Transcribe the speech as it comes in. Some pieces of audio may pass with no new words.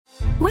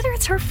Whether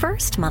it's her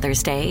first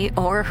Mother's Day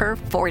or her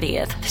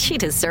 40th, she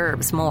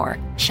deserves more.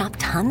 Shop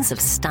tons of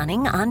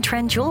stunning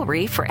on-trend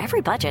jewelry for every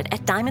budget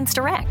at Diamonds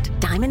Direct.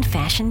 Diamond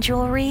fashion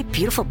jewelry,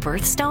 beautiful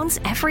birthstones,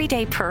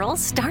 everyday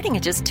pearls starting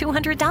at just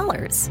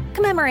 $200.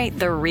 Commemorate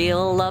the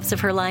real loves of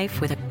her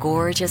life with a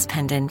gorgeous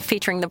pendant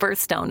featuring the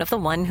birthstone of the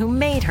one who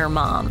made her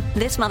mom.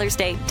 This Mother's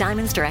Day,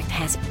 Diamonds Direct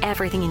has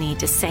everything you need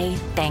to say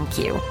thank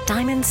you.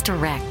 Diamonds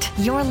Direct.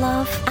 Your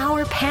love,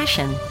 our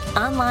passion.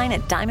 Online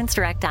at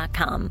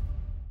diamondsdirect.com.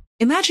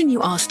 Imagine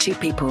you ask two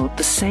people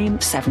the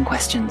same 7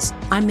 questions.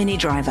 I'm Minnie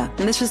Driver,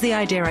 and this was the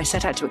idea I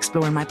set out to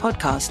explore in my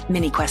podcast,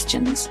 Mini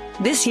Questions.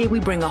 This year, we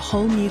bring a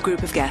whole new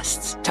group of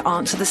guests to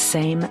answer the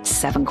same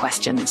 7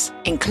 questions,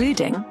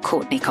 including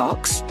Courtney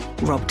Cox,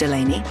 Rob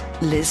Delaney,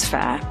 Liz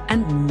Phair,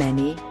 and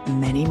many,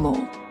 many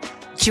more.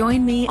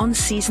 Join me on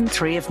Season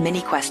 3 of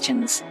Mini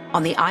Questions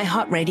on the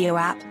iHeartRadio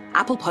app,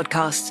 Apple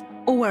Podcasts,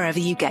 or wherever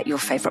you get your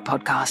favorite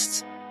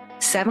podcasts.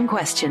 7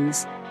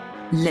 questions,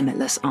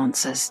 limitless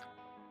answers.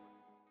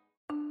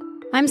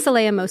 I'm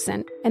Saleha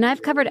Mohsin, and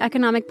I've covered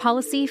economic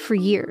policy for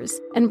years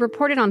and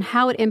reported on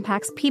how it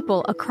impacts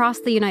people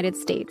across the United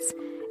States.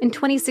 In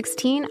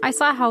 2016, I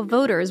saw how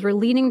voters were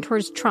leaning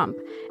towards Trump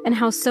and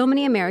how so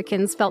many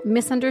Americans felt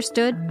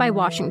misunderstood by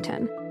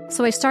Washington.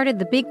 So I started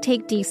The Big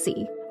Take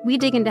DC. We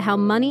dig into how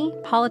money,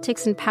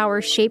 politics, and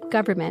power shape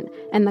government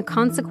and the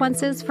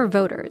consequences for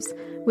voters.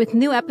 With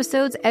new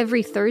episodes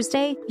every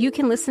Thursday, you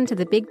can listen to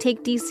The Big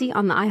Take DC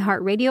on the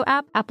iHeartRadio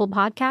app, Apple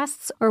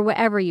Podcasts, or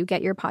wherever you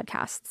get your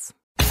podcasts.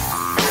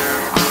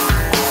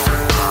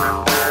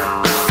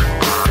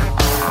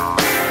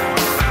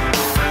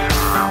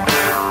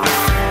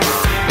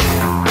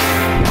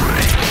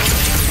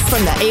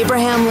 From the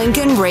Abraham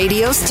Lincoln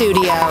Radio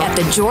Studio at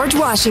the George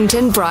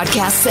Washington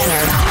Broadcast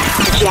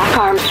Center, Jack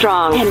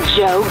Armstrong and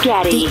Joe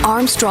Getty. The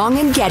Armstrong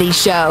and Getty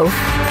Show.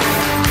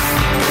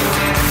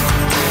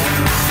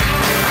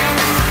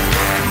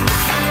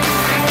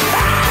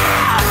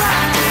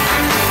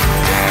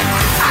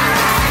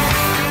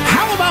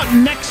 How about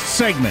next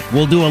segment?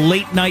 We'll do a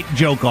late night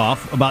joke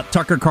off about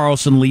Tucker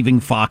Carlson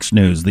leaving Fox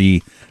News.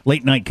 The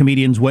late night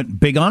comedians went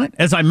big on it.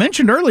 As I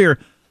mentioned earlier,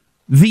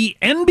 the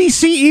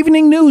NBC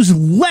Evening News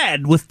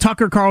led with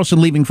Tucker Carlson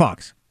leaving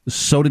Fox.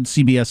 So did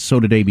CBS, so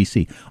did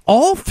ABC.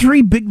 All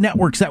 3 big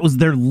networks, that was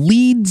their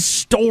lead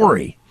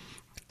story.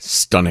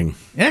 Stunning.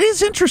 That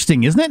is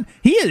interesting, isn't it?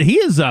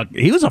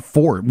 He was a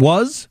force,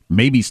 was,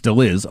 maybe still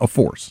is, a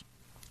force.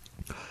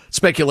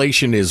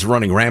 Speculation is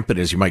running rampant,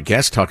 as you might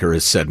guess. Tucker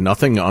has said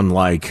nothing,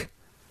 unlike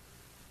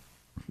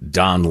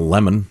Don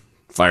Lemon,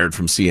 fired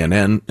from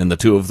CNN, and the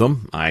two of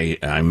them,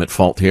 I'm at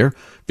fault here,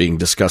 being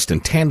discussed in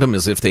tandem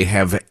as if they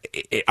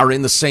are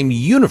in the same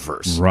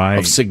universe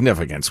of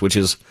significance, which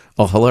is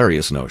a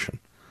hilarious notion.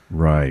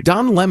 Right.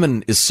 Don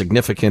Lemon is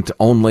significant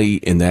only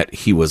in that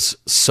he was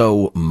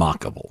so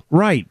mockable.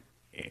 Right.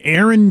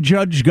 Aaron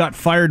Judge got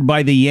fired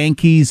by the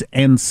Yankees,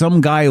 and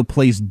some guy who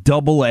plays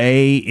Double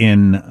A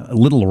in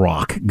Little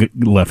Rock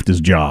left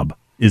his job.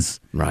 Is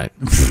right.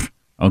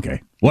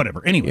 Okay.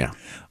 Whatever. Anyway.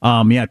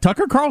 Yeah.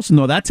 Tucker Carlson,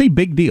 though, that's a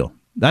big deal.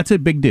 That's a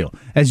big deal.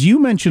 As you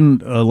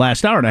mentioned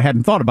last hour, and I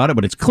hadn't thought about it,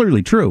 but it's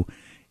clearly true.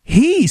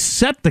 He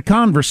set the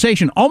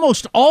conversation.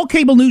 Almost all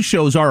cable news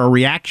shows are a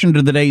reaction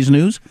to the day's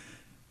news.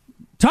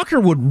 Tucker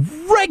would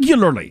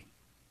regularly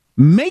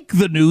make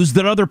the news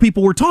that other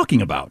people were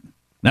talking about.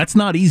 That's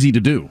not easy to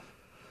do.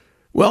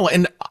 Well,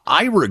 and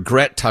I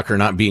regret Tucker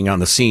not being on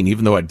the scene,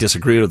 even though I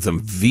disagreed with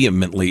him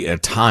vehemently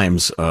at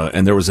times.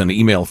 And there was an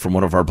email from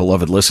one of our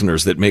beloved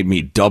listeners that made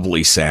me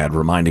doubly sad,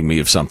 reminding me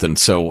of something.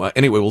 So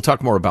anyway, we'll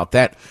talk more about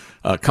that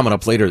coming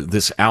up later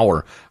this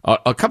hour.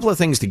 A couple of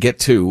things to get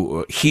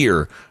to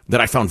here that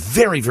I found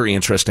very, very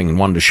interesting and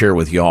wanted to share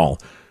with y'all.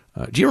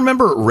 Do you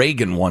remember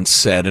Reagan once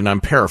said, and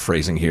I'm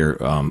paraphrasing here,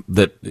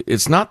 that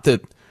it's not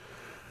that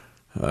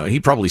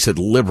he probably said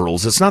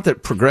liberals. It's not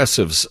that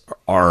progressives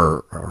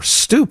are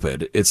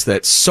stupid. It's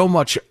that so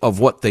much of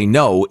what they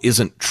know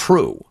isn't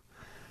true.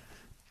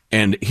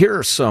 And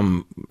here's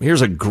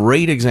a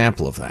great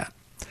example of that.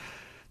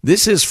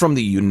 This is from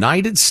the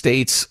United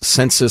States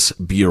Census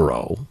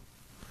Bureau.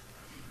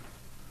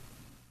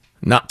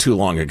 Not too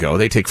long ago.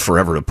 They take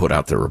forever to put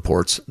out their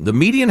reports. The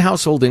median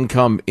household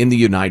income in the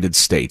United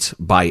States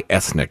by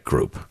ethnic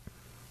group.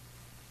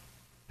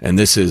 And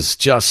this is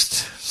just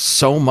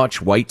so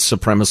much white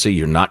supremacy,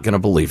 you're not going to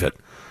believe it.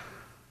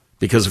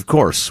 Because, of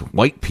course,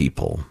 white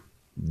people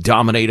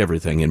dominate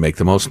everything and make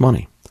the most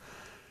money.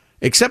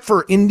 Except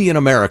for Indian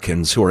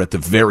Americans, who are at the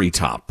very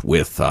top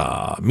with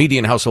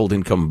median household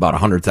income about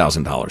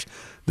 $100,000.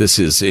 This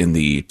is in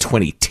the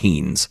 20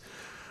 teens.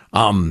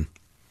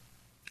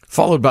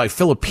 Followed by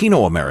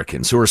Filipino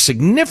Americans, who are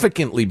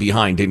significantly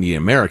behind Indian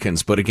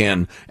Americans. But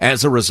again,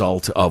 as a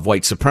result of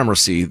white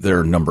supremacy,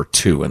 they're number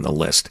 2 in the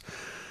list.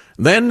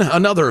 Then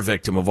another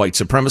victim of white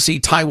supremacy,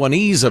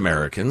 Taiwanese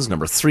Americans,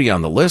 number 3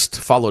 on the list,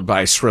 followed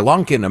by Sri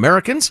Lankan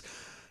Americans,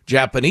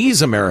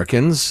 Japanese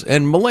Americans,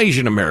 and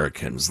Malaysian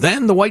Americans.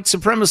 Then the white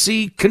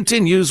supremacy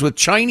continues with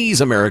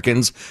Chinese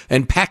Americans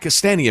and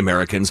Pakistani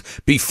Americans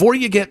before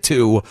you get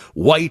to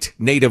white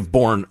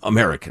native-born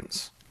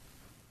Americans.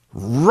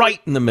 right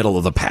in the middle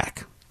of the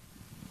pack.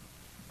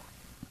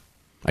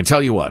 I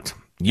tell you what,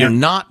 you're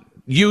not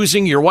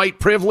using your white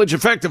privilege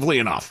effectively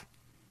enough.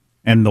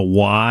 And the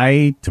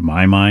why, to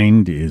my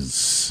mind,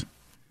 is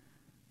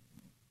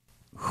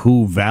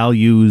who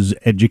values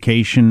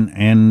education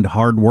and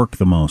hard work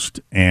the most.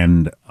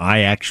 And I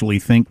actually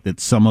think that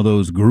some of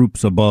those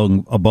groups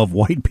above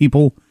white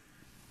people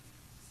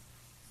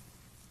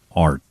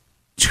are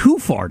too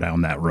far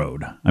down that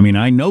road. I mean,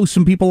 I know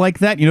some people like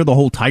that. You know, the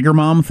whole Tiger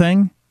Mom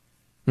thing?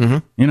 Mm-hmm.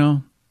 You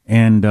know?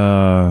 And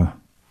I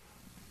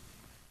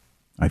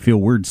feel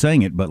weird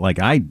saying it, but like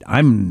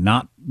I'm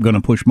not going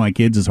to push my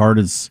kids as hard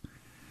as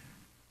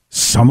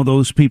some of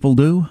those people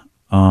do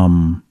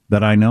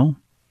that I know.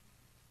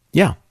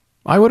 Yeah,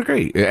 I would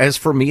agree. As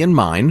for me and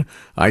mine,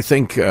 I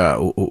think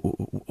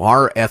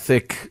our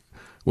ethic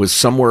was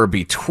somewhere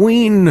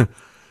between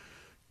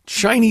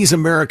Chinese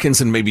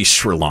Americans and maybe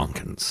Sri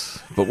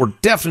Lankans, but we're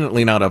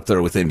definitely not up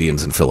there with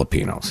Indians and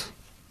Filipinos.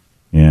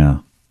 Yeah.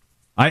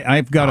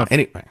 I've got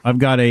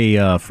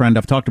a friend.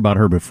 I've talked about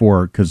her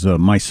before because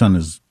my son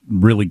is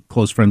really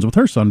close friends with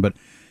her son, but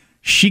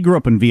she grew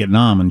up in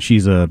Vietnam and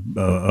she's a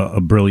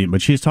brilliant.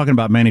 But she's talking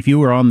about, man, if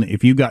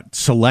you got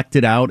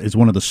selected out as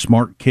one of the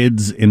smart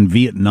kids in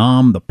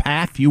Vietnam, the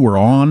path you were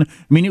on, I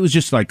mean, it was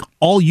just like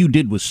all you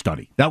did was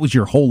study. That was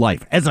your whole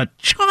life as a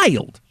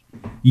child,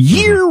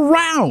 year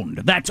round.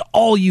 That's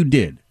all you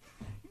did.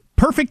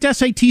 Perfect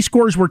SAT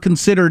scores were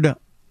considered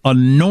a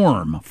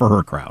norm for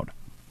her crowd.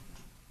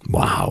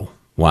 Wow.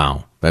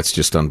 That's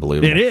just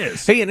unbelievable. It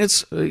is. Hey, and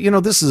it's,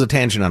 this is a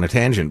tangent on a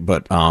tangent,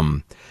 but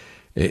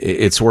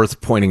it's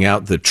worth pointing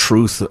out the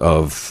truth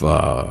of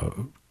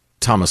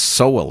Thomas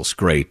Sowell's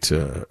great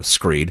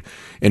screed,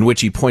 in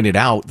which he pointed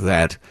out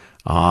that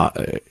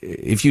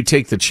if you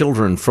take the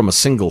children from a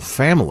single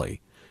family,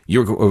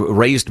 you're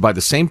raised by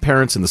the same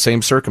parents in the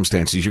same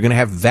circumstances, you're going to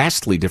have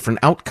vastly different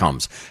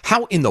outcomes.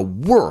 How in the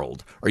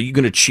world are you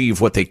going to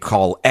achieve what they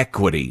call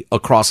equity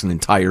across an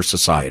entire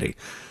society?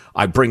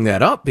 I bring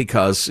that up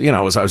because,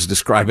 as I was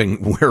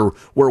describing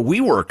where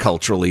we were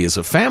culturally as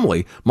a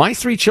family, my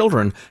three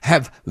children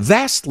have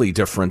vastly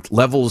different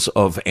levels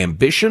of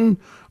ambition,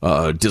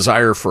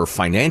 desire for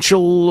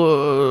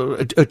financial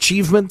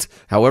achievement,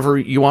 however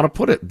you want to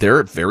put it.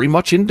 They're very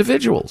much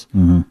individuals.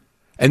 Mm-hmm.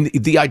 And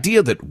the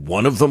idea that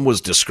one of them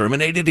was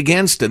discriminated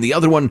against and the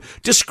other one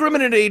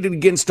discriminated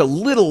against a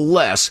little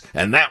less,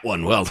 and that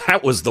one, well,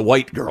 that was the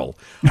white girl.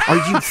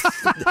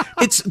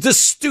 It's the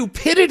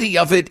stupidity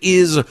of it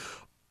is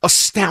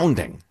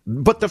astounding.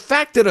 But the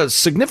fact that a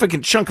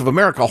significant chunk of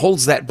America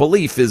holds that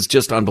belief is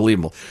just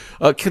unbelievable.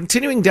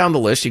 Continuing down the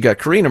list, you got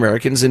Korean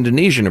Americans,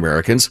 Indonesian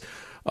Americans,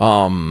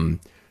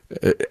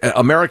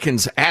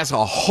 Americans as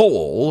a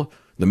whole,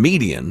 the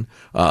median,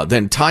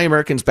 then Thai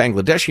Americans,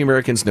 Bangladeshi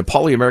Americans,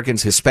 Nepali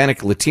Americans,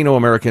 Hispanic, Latino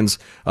Americans,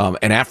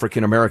 and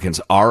African Americans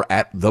are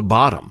at the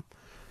bottom.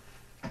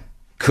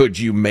 Could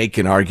you make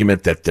an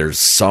argument that there's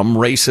some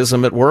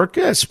racism at work?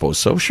 Yeah, I suppose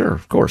so. Sure,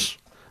 of course.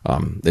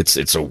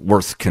 It's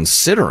worth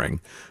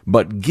considering,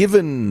 but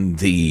given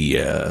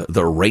the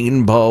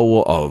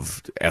rainbow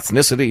of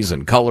ethnicities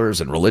and colors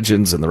and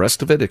religions and the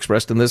rest of it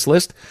expressed in this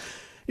list,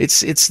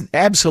 it's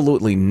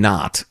absolutely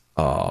not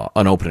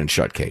an open and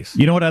shut case.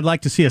 You know what I'd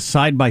like to see a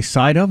side by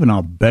side of, and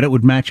I'll bet it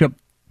would match up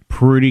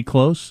pretty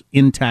close?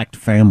 Intact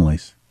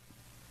families.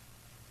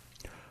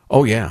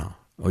 Oh yeah,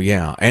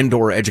 and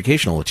or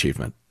educational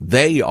achievement.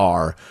 They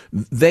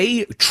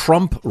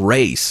trump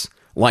race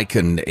like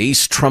an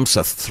ace trumps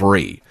a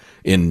 3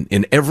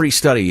 in every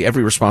study,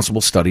 every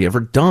responsible study ever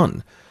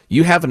done.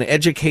 You have an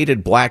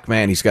educated black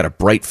man, he's got a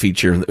bright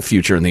future in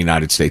the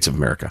United States of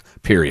America,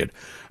 period.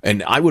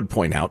 And I would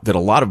point out that a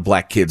lot of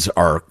black kids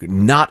are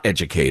not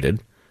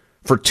educated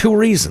for 2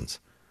 reasons.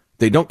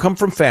 They don't come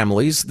from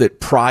families that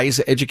prize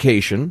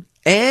education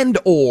and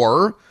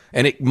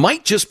it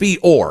might just be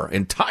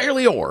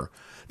entirely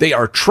they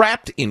are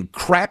trapped in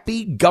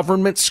crappy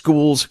government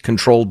schools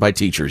controlled by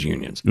teachers'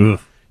 unions. Ugh.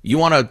 You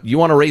want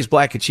to raise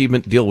black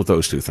achievement, deal with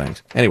those 2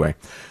 things. Anyway,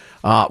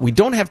 we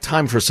don't have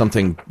time for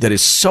something that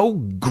is so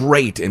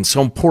great and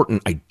so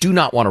important. I do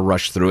not want to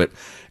rush through it,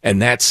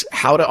 and that's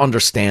how to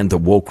understand the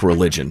woke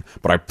religion.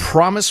 But I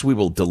promise we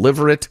will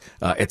deliver it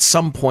at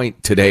some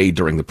point today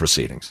during the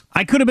proceedings.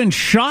 I could have been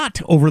shot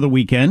over the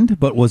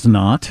weekend, but was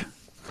not.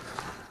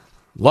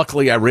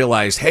 Luckily, I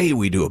realized, hey,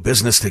 we do a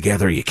business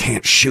together. You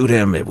can't shoot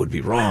him. It would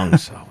be wrong.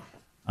 So,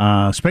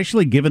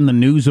 especially given the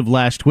news of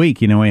last week.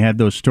 We had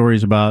those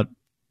stories about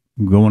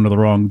going to the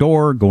wrong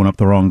door, going up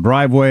the wrong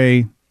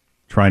driveway,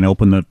 trying to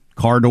open the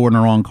car door in the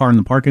wrong car in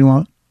the parking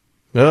lot.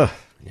 Ugh,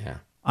 yeah.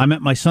 I'm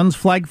at my son's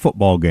flag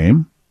football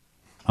game.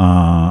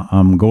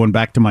 I'm going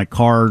back to my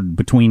car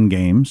between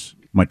games,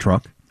 my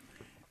truck,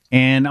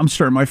 and I'm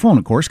starting my phone,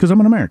 of course, because I'm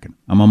an American.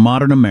 I'm a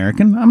modern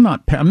American. I'm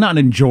not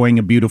enjoying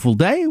a beautiful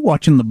day,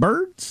 watching the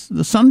birds,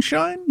 the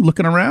sunshine,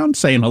 looking around,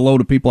 saying hello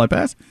to people I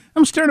pass.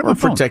 I'm staring at my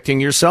phone. Protecting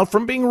yourself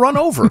from being run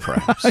over,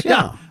 perhaps.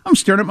 Yeah. I'm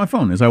staring at my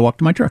phone as I walk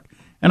to my truck.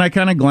 And I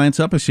kind of glance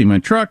up, I see my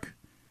truck,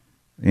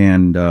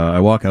 and I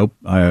walk out,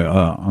 I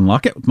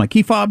unlock it with my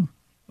key fob,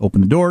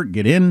 open the door,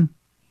 get in,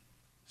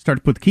 Start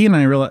to put the key in,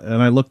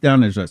 and I look down.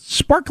 There's a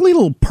sparkly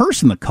little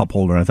purse in the cup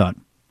holder. I thought,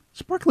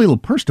 sparkly little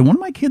purse? Do one of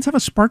my kids have a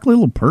sparkly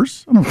little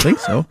purse? I don't think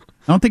so.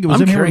 I don't think it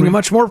was I'm in carrying here. a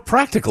much more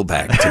practical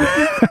bag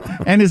today.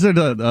 And is it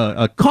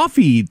a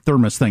coffee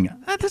thermos thing?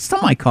 That's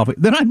not my coffee.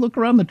 Then I look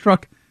around the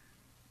truck.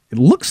 It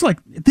looks like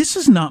this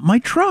is not my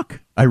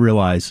truck. I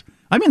realize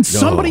I'm in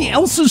somebody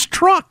else's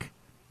truck.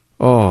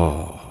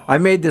 Oh, I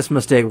made this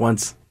mistake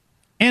once.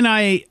 And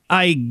I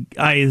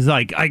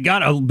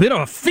got a bit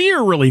of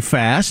fear really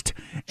fast.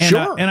 And,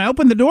 sure. And I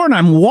opened the door and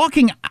I'm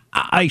walking.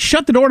 I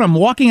shut the door and I'm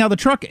walking out of the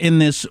truck.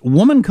 And this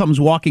woman comes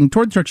walking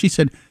toward the truck. She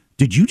said,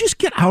 "Did you just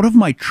get out of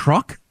my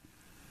truck?"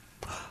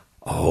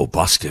 Oh,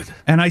 busted.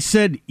 And I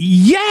said,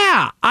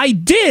 "Yeah, I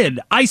did."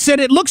 I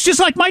said, "It looks just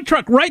like my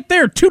truck right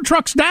there, 2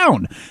 trucks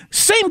down.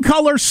 Same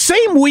color,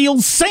 same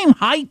wheels, same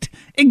height,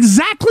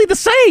 exactly the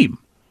same."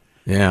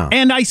 Yeah.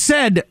 And I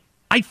said,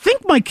 "I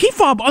think my key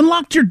fob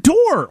unlocked your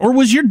door, or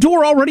was your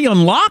door already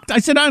unlocked?" I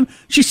said,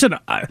 she said,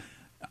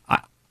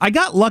 I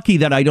got lucky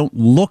that I don't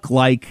look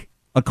like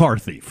a car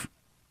thief.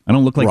 I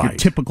don't look like your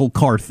typical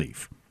car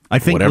thief. I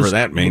think whatever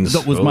that means.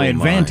 That was my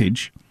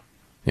advantage.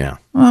 Yeah.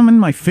 I'm in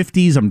my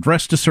 50s. I'm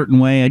dressed a certain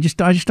way. I just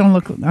don't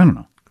look, I don't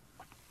know.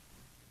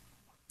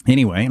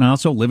 Anyway, and I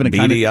also live in a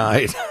kind of,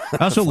 I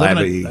also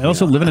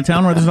live in a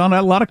town where there's not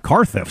a lot of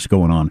car thefts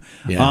going on.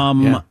 Yeah,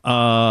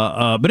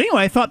 but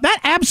anyway, I thought that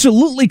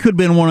absolutely could have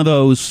been one of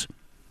those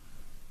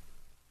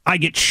I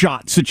get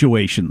shot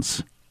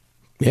situations.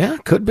 Yeah,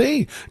 could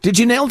be. Did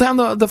you nail down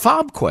the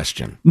fob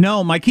question?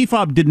 No, my key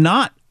fob did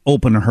not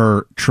open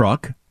her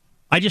truck.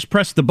 I just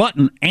pressed the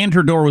button and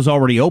her door was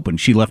already open.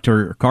 She left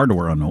her car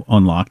door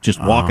unlocked,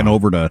 just walking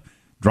over to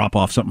drop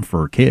off something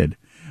for her kid.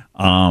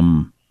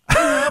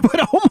 But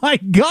oh my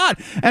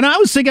God. And I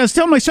was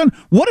telling my son,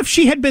 what if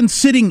she had been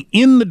sitting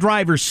in the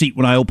driver's seat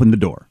when I opened the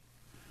door?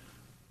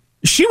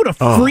 She would have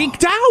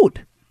freaked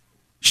out.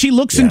 She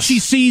looks and she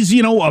sees,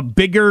 a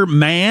bigger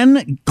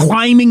man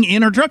climbing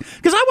in her truck.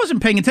 Because I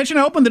wasn't paying attention.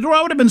 I opened the door.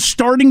 I would have been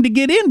starting to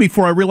get in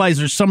before I realized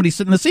there's somebody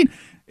sitting in the seat.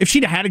 If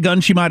she'd have had a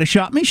gun, she might have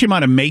shot me. She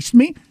might have maced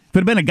me. If it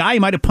had been a guy, he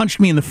might have punched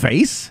me in the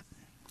face.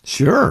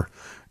 Sure.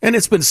 And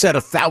it's been said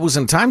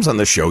 1,000 times on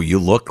the show, you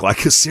look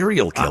like a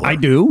serial killer. I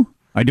do.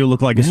 I do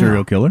look like a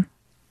serial killer.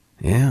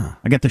 Yeah.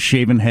 I got the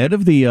shaven head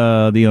of the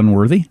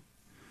unworthy.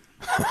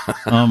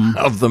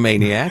 Of the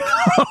maniac.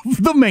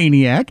 Of the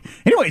maniac.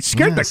 Anyway, it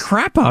scared the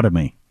crap out of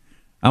me.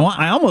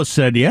 I almost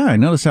said, I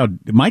noticed how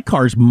my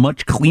car's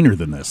much cleaner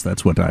than this.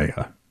 That's what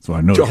I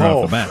noticed right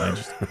off the bat. I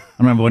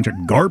don't have a bunch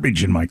of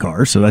garbage in my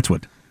car, so that's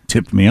what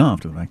tipped me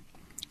off. And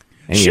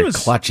your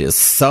clutch is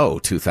so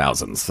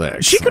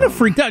 2006. She could have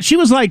freaked out. She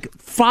was like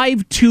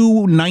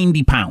 5'2",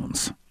 90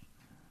 pounds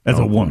as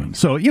a woman.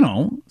 So,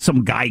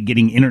 some guy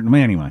getting in her.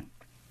 Anyway.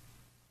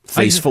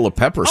 Face full of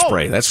pepper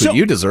spray. That's what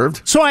you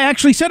deserved. So I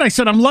actually said,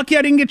 I'm lucky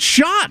I didn't get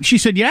shot. She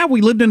said, yeah,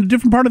 we lived in a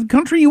different part of the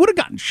country. You would have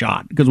gotten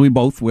shot because we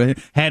both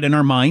had in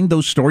our mind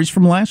those stories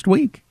from last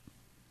week.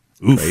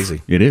 Oof,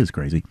 crazy. It is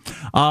crazy.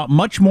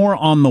 Much more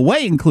on the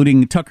way,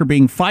 including Tucker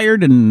being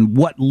fired and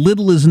what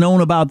little is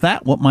known about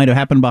that, what might have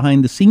happened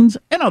behind the scenes,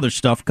 and other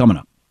stuff coming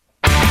up.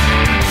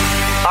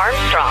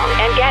 Armstrong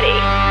and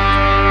Getty.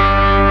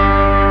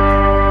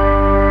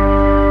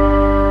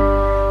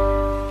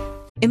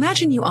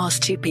 Imagine you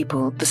ask 2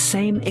 people the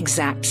same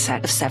exact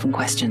set of 7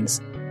 questions.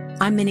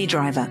 I'm Minnie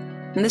Driver,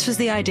 and this was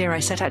the idea I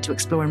set out to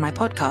explore in my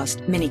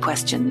podcast, Mini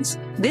Questions.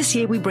 This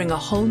year, we bring a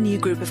whole new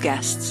group of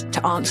guests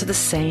to answer the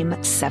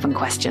same 7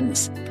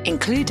 questions,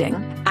 including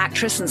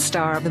actress and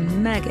star of the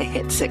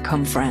mega-hit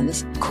sitcom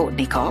Friends,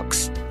 Courtney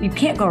Cox. You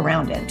can't go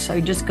around it, so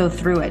you just go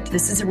through it.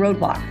 This is a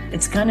roadblock.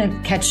 It's going to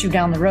catch you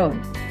down the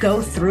road.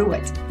 Go through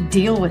it.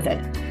 Deal with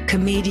it.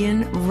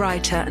 Comedian,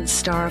 writer, and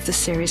star of the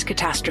series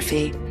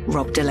Catastrophe,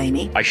 Rob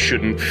Delaney. I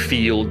shouldn't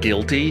feel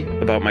guilty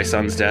about my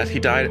son's death. He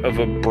died of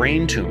a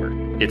brain tumor.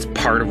 It's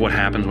part of what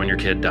happens when your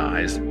kid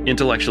dies.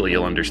 Intellectually,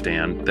 you'll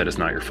understand that it's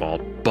not your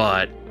fault,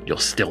 but you'll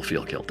still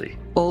feel guilty.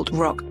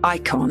 Alt-rock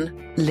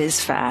icon, Liz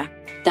Phair.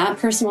 That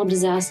personal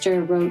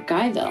disaster wrote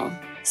Guyville.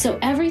 So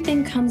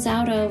everything comes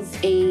out of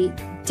a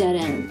dead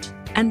end.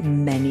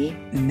 And many,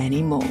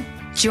 many more.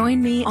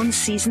 Join me on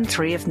Season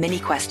 3 of Mini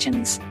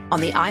Questions on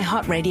the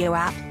iHeartRadio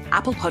app,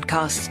 Apple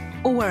Podcasts,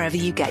 or wherever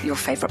you get your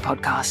favorite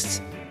podcasts.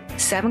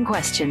 7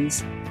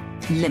 questions,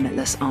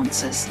 limitless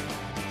answers.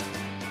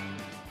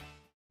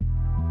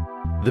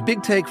 The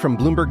Big Take from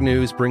Bloomberg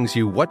News brings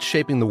you what's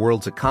shaping the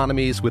world's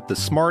economies with the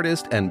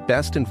smartest and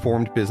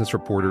best-informed business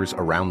reporters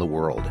around the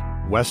world.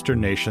 Western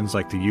nations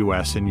like the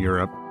U.S. and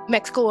Europe.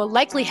 Mexico will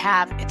likely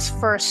have its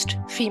first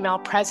female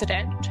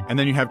president. And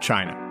then you have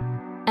China.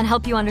 And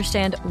help you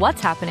understand what's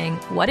happening,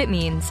 what it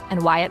means,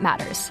 and why it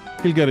matters.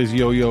 He'll get his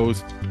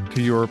yo-yos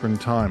to Europe in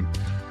time.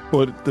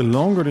 But the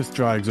longer this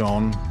drags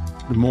on,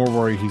 the more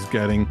worry he's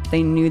getting.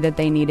 They knew that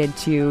they needed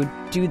to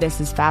do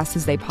this as fast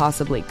as they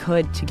possibly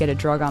could to get a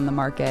drug on the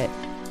market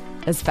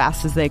as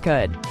fast as they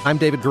could. I'm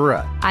David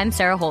Gura. I'm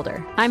Sarah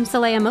Holder. I'm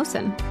Saleha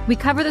Mohsen. We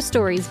cover the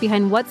stories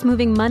behind what's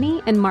moving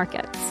money and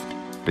markets.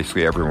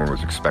 Basically, everyone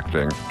was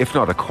expecting, if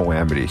not a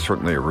calamity,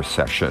 certainly a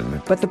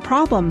recession. But the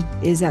problem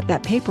is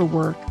that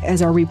paperwork,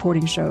 as our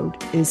reporting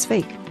showed, is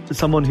fake. As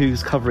someone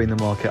who's covering the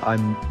market,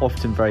 I'm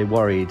often very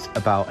worried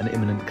about an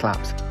imminent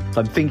collapse.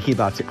 So I'm thinking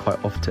about it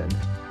quite often.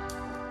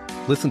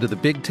 Listen to The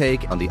Big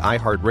Take on the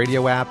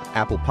iHeartRadio app,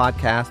 Apple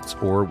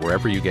Podcasts, or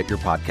wherever you get your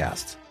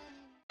podcasts.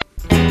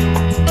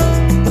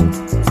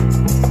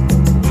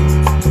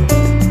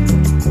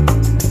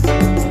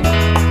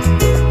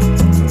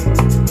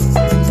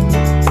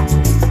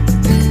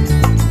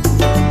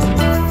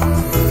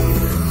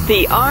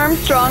 The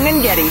Armstrong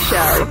and Getty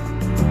Show.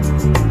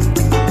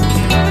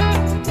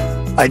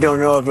 I don't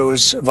know if it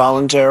was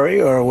voluntary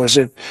or was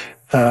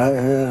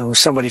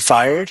somebody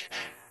fired,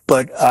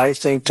 but I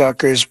think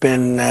Tucker's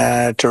been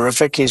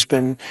terrific. He's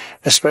been,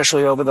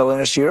 especially over the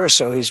last year or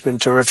so, he's been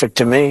terrific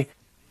to me.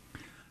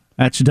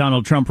 That's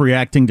Donald Trump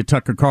reacting to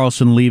Tucker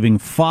Carlson leaving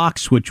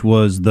Fox, which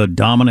was the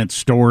dominant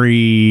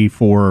story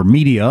for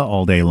media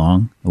all day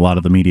long. A lot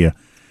of the media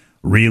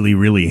really,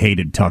 really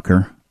hated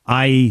Tucker.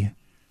 I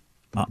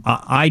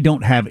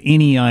don't have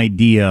any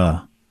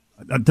idea.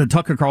 The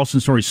Tucker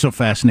Carlson story is so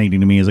fascinating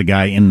to me as a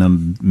guy in the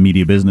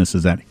media business,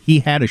 is that he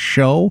had a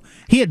show.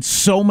 He had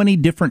so many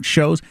different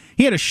shows.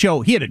 He had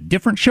a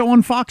different show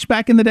on Fox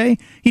back in the day.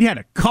 He'd had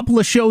a couple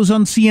of shows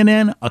on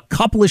CNN, a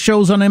couple of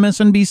shows on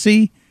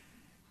MSNBC.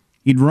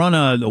 He'd run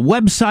a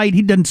website.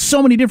 He'd done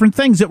so many different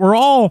things that were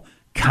all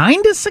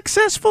kind of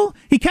successful.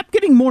 He kept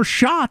getting more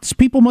shots.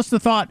 People must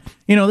have thought,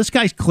 this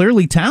guy's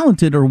clearly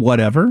talented or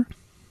whatever.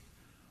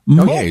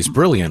 Yeah, he's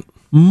brilliant.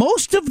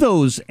 Most of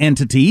those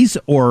entities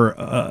or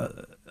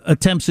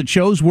attempts at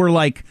shows were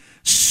like,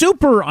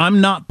 super,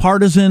 I'm not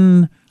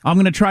partisan, I'm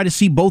going to try to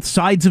see both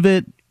sides of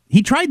it.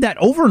 He tried that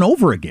over and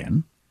over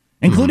again,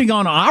 including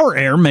on our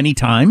air many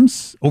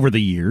times over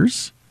the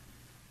years.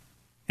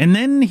 And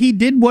then he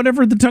did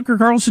whatever the Tucker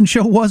Carlson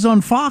show was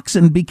on Fox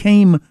and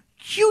became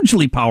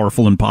hugely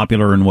powerful and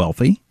popular and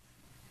wealthy.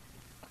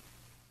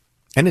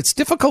 And it's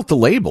difficult to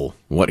label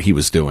what he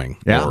was doing.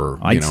 Yeah,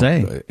 I'd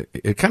say.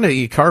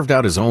 He carved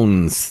out his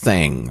own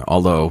thing,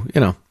 although,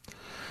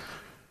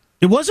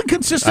 it wasn't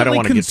consistently. I don't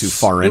want to get too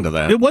far into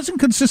that. It wasn't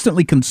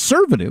consistently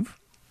conservative,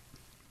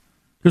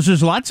 because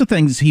there's lots of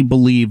things he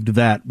believed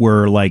that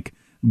were like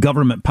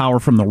government power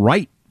from the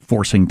right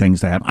forcing things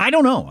to happen. I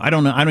don't know. I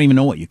don't even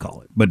know what you call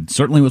it, but it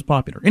certainly was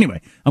popular.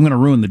 Anyway, I'm going to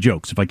ruin the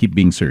jokes if I keep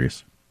being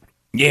serious.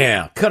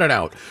 Yeah, cut it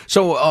out.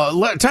 So,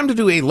 time to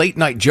do a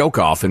late-night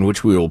joke-off in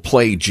which we will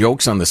play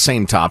jokes on the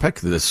same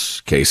topic.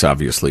 This case,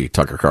 obviously,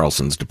 Tucker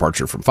Carlson's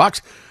departure from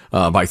Fox,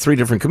 by three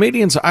different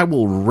comedians. I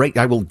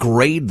will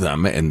grade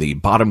them, and the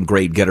bottom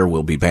grade getter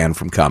will be banned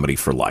from comedy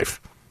for life.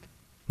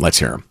 Let's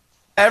hear him.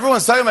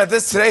 Everyone's talking about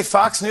this today.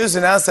 Fox News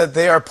announced that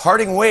they are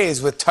parting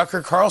ways with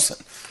Tucker Carlson.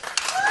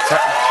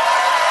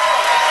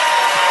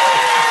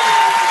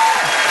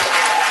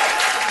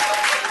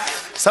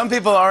 Some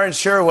people aren't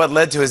sure what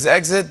led to his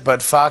exit,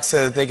 but Fox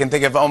said that they can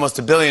think of almost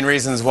a billion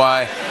reasons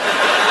why.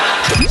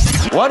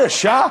 What a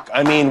shock.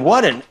 I mean,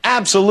 what an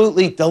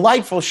absolutely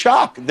delightful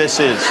shock this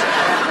is.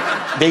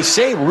 They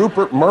say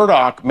Rupert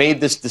Murdoch made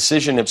this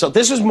decision himself.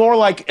 This is more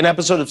like an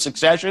episode of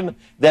Succession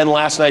than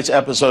last night's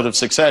episode of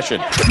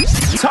Succession.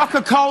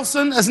 Tucker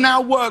Carlson has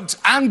now worked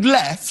and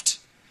left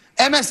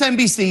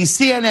MSNBC,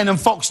 CNN, and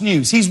Fox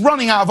News. He's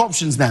running out of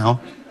options now.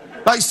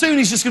 Like, soon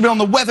he's just going to be on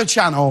the Weather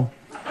Channel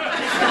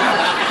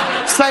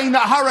saying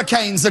that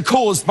hurricanes are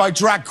caused by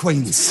drag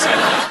queens.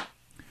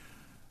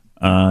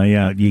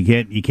 Yeah,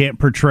 you can't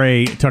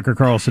portray Tucker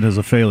Carlson as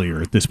a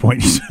failure at this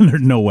point.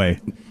 There's no way.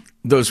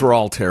 Those were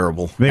all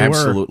terrible.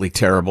 Absolutely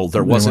terrible.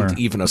 There wasn't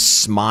even a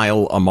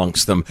smile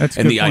amongst them. That's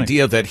and the point.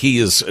 idea that he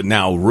is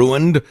now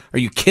ruined. Are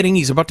you kidding?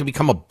 He's about to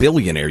become a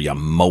billionaire, you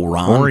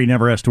moron. Or he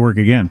never has to work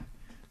again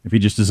if he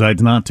just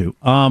decides not to.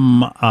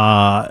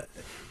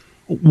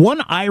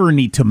 One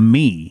irony to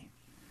me.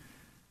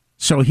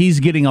 So he's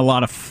getting a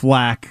lot of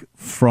flack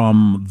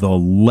from the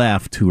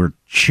left who are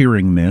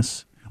cheering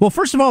this. Well,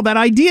 first of all, that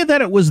idea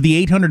that it was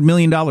the $800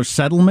 million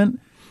settlement,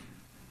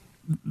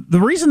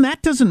 the reason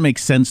that doesn't make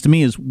sense to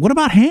me is, what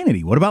about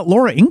Hannity? What about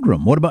Laura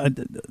Ingraham? What about...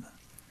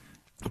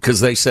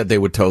 Because they said they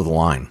would toe the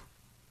line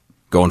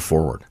going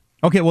forward.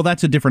 Okay, well,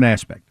 that's a different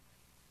aspect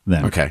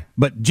then. Okay.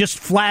 But just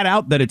flat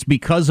out that it's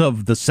because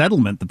of the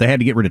settlement that they had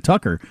to get rid of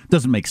Tucker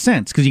doesn't make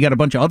sense, because you got a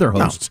bunch of other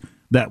hosts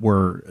that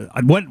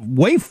went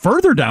way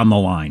further down the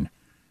line,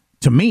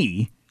 to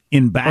me,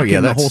 in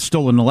backing the whole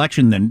stolen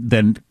election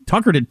than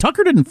Tucker did.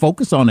 Tucker didn't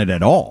focus on it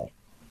at all.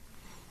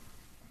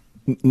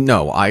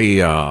 No,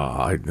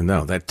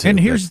 that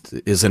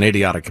is an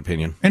idiotic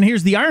opinion. And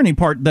here's the irony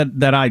part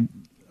that I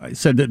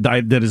said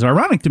that is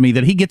ironic to me,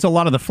 that he gets a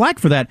lot of the flack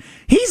for that.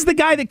 He's the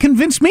guy that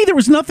convinced me there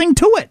was nothing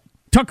to it.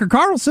 Tucker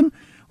Carlson,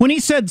 when he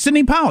said,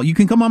 Sidney Powell, you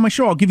can come on my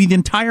show, I'll give you the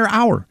entire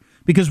hour,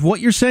 because what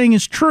you're saying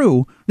is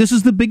true. This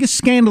is the biggest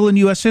scandal in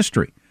U.S.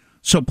 history.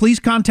 So please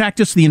contact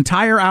us. The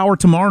entire hour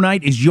tomorrow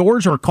night is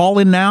yours, or call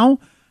in now.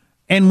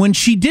 And when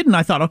she didn't,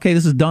 I thought, okay,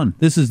 this is done.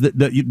 This is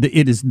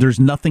it is. There's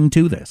nothing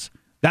to this.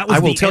 That was. I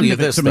will tell you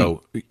this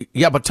though.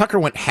 Yeah, but Tucker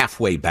went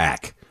halfway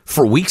back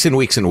For weeks and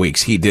weeks and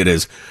weeks, he did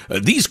his,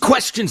 these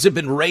questions have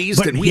been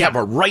raised and we have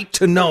a right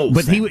to know.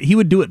 But he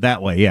would do it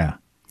that way, yeah.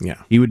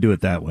 Yeah. He would do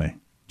it that way.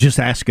 Just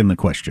asking the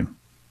question.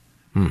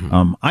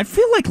 Mm-hmm. I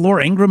feel like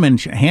Laura Ingraham and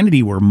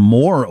Hannity were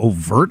more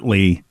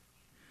overtly...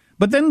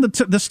 But then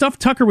the stuff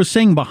Tucker was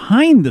saying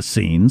behind the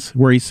scenes,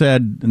 where he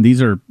said, and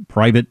these are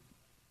private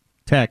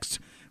texts,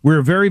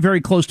 we're very, very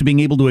close to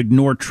being able to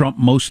ignore Trump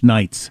most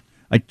nights.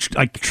 I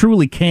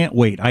truly can't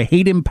wait. I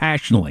hate him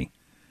passionately.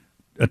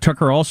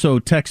 Tucker also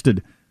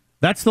texted,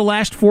 that's the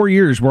last 4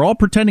 years. We're all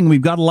pretending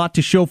we've got a lot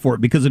to show for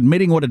it because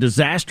admitting what a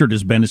disaster it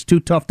has been is too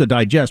tough to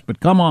digest. But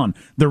come on,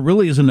 there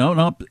really isn't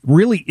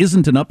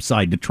an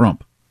upside to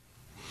Trump.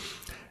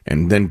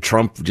 And then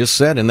Trump just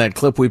said in that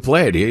clip we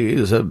played, he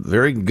is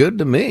very good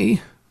to me.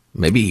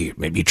 Maybe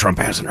Trump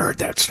hasn't heard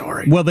that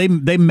story. Well, they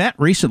met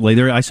recently.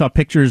 I saw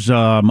pictures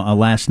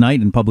last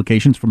night in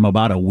publications from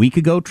about a week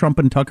ago. Trump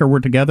and Tucker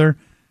were together,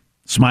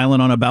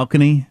 smiling on a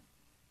balcony,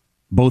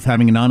 both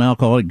having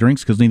non-alcoholic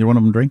drinks because neither one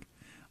of them drink.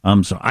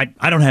 So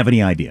I don't have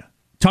any idea.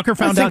 Tucker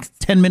found out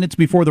 10 minutes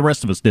before the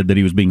rest of us did that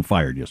he was being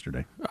fired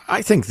yesterday.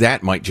 I think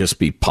that might just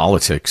be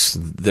politics.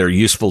 They're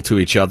useful to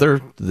each other.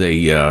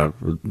 They,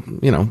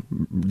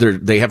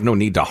 they have no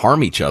need to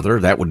harm each other.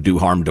 That would do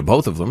harm to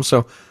both of them.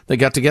 So they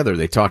got together.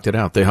 They talked it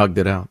out. They hugged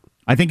it out.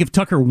 I think if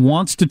Tucker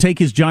wants to take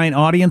his giant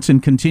audience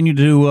and continue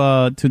to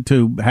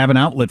have an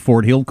outlet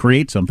for it, he'll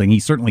create something. He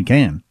certainly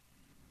can.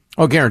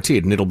 Oh,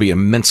 guaranteed. And it'll be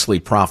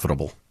immensely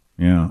profitable.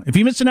 Yeah. If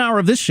you missed an hour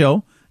of this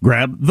show,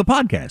 grab the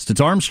podcast.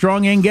 It's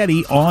Armstrong and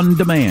Getty on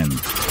demand.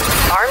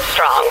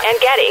 Armstrong and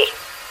Getty.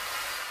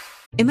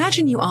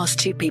 Imagine you ask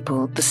two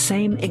people the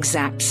same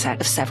exact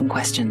set of 7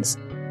 questions.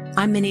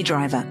 I'm Minnie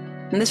Driver,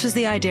 and this was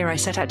the idea I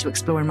set out to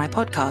explore in my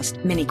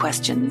podcast, Mini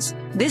Questions.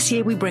 This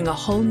year, we bring a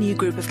whole new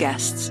group of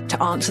guests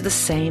to answer the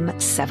same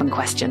 7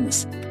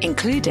 questions,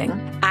 including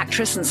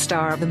actress and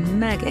star of the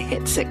mega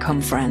hit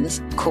sitcom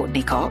Friends,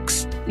 Courtney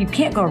Cox. You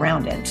can't go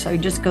around it, so you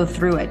just go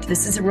through it.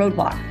 This is a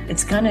roadblock.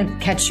 It's going to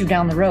catch you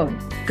down the road.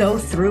 Go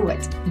through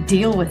it.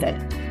 Deal with it.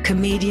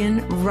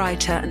 Comedian,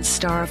 writer, and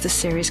star of the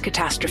series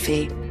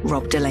Catastrophe,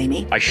 Rob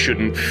Delaney. I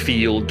shouldn't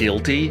feel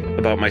guilty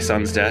about my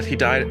son's death. He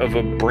died of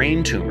a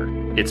brain tumor.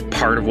 It's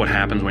part of what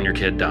happens when your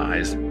kid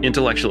dies.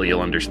 Intellectually,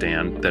 you'll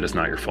understand that it's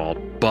not your fault,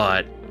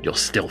 but you'll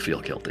still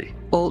feel guilty.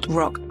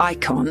 Alt-rock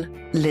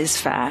icon, Liz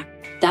Phair.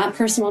 That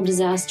personal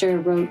disaster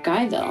wrote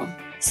Guyville.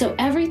 So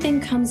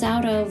everything comes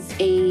out of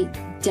a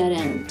dead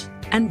end.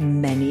 And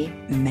many,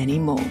 many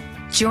more.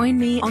 Join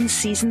me on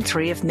Season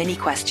 3 of Mini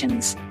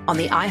Questions on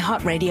the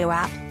iHeartRadio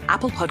app,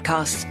 Apple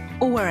Podcasts,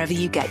 or wherever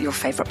you get your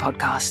favorite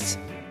podcasts.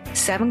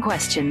 7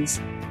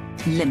 questions,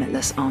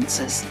 limitless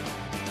answers.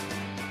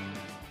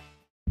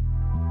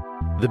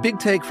 The Big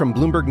Take from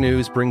Bloomberg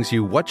News brings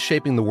you what's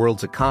shaping the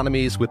world's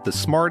economies with the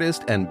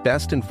smartest and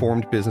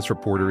best-informed business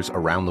reporters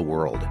around the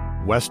world.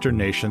 Western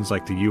nations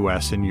like the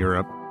U.S. and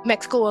Europe.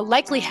 Mexico will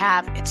likely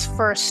have its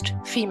first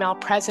female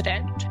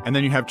president. And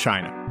then you have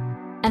China.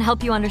 And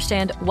help you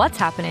understand what's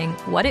happening,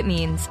 what it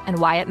means, and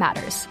why it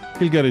matters.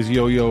 He'll get his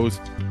yo-yos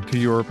to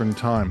Europe in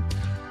time.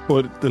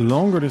 But the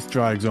longer this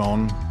drags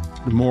on,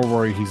 the more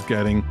worry he's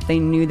getting. They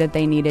knew that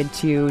they needed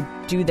to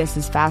do this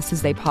as fast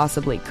as they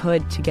possibly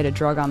could to get a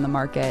drug on the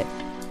market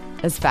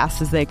as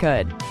fast as they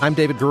could. I'm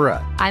David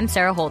Gura. I'm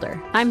Sarah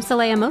Holder. I'm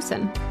Saleha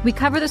Mohsen. We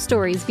cover the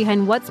stories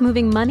behind what's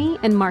moving money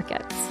and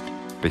markets.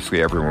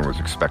 Basically, everyone was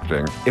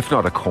expecting, if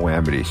not a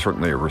calamity,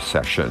 certainly a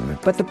recession.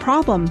 But the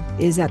problem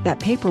is that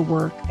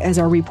paperwork, as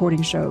our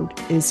reporting showed,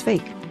 is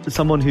fake. As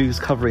someone who's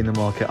covering the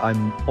market,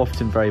 I'm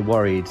often very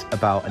worried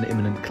about an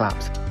imminent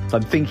collapse. So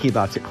I'm thinking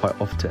about it quite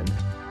often.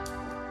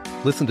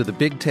 Listen to The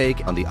Big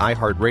Take on the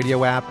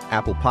iHeartRadio app,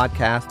 Apple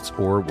Podcasts,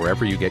 or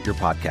wherever you get your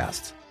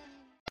podcasts.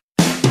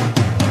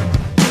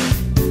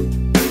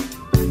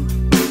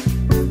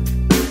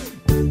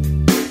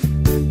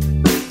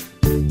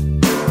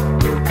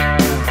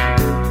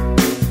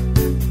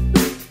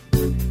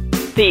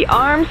 The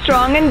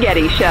Armstrong and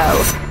Getty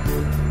Show.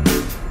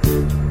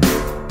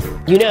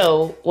 You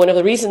know, one of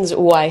the reasons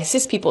why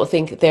cis people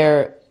think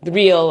they're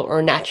real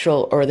or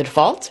natural or the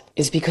default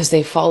is because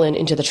they've fallen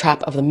into the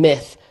trap of the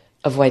myth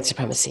of white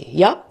supremacy.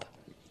 Yup,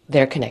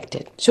 they're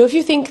connected. So if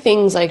you think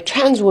things like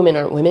trans women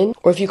aren't women,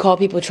 or if you call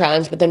people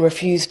trans but then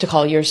refuse to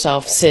call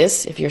yourself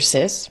cis if you're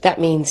cis, that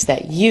means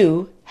that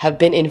you have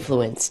been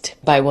influenced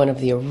by one of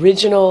the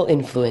original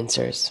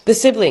influencers.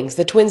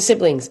 The twin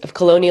siblings of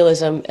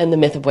colonialism and the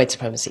myth of white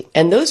supremacy.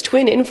 And those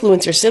twin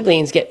influencer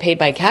siblings get paid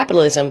by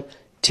capitalism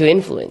to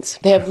influence.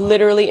 They have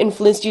literally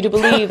influenced you to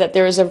believe that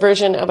there is a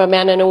version of a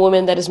man and a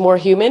woman that is more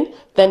human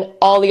than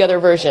all the other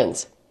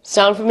versions.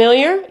 Sound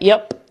familiar?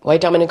 Yep.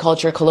 White dominant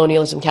culture,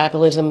 colonialism,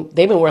 capitalism,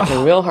 they've been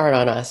working real hard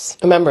on us.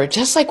 Remember,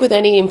 just like with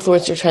any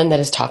influencer trend that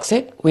is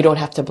toxic, we don't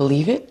have to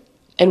believe it.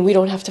 And we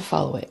don't have to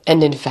follow it.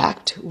 And in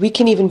fact, we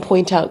can even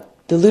point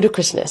out the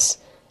ludicrousness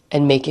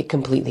and make it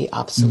completely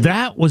obsolete.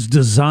 That was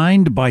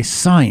designed by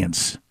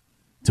science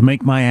to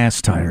make my ass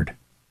tired.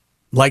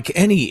 Like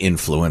any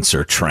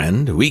influencer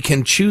trend, we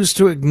can choose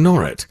to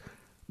ignore it.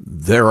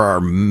 there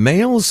are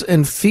males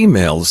and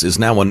females is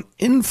now an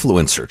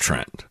influencer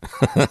trend.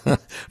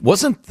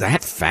 Wasn't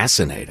that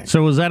fascinating?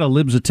 So was that a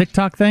Libs a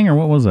TikTok thing, or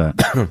what was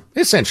that?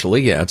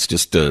 Essentially, yeah. It's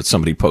just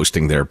somebody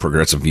posting their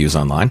progressive views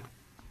online.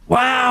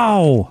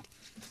 Wow.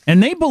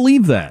 And they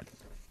believe that.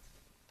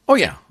 Oh,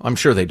 yeah. I'm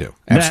sure they do.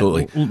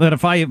 Absolutely. That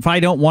if I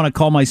don't want to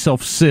call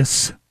myself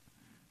cis,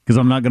 because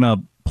I'm not going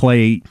to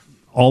play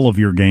all of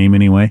your game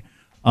anyway,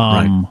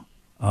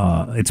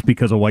 it's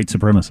because of white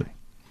supremacy.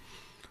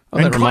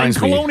 Well, and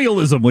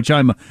colonialism, which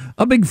I'm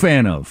a big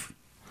fan of.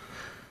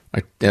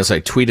 As I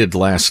tweeted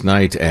last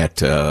night at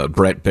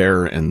Brett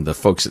Baer and the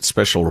folks at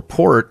Special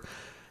Report,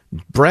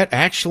 Brett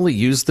actually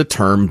used the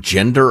term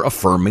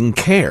gender-affirming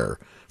care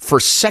for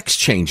sex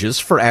changes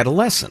for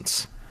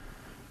adolescents.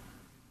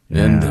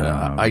 Yeah. And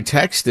I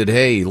texted,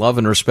 hey, love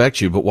and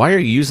respect you, but why are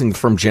you using the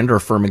term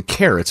gender-affirming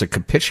care? It's a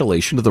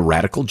capitulation of the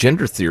radical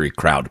gender theory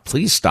crowd.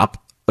 Please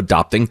stop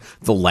adopting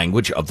the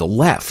language of the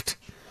left.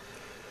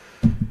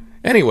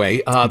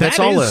 Anyway, that's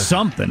all. That is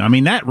something. I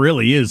mean, that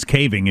really is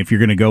caving if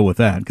you're going to go with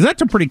that, because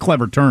that's a pretty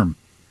clever term.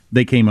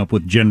 They came up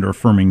with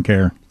gender-affirming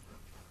care.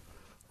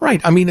 Right.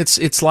 I mean,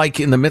 it's like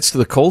in the midst of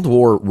the Cold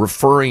War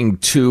referring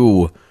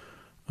to,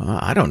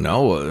 I don't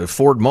know,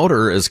 Ford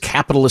Motor as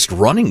capitalist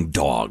running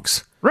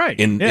dogs. Right.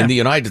 In the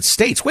United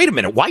States. Wait a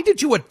minute. Why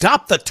did you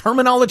adopt the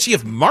terminology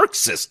of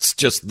Marxists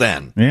just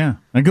then? Yeah,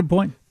 a good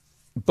point.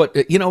 But,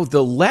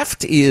 the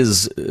left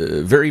is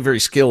very, very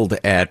skilled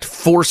at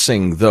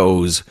forcing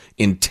those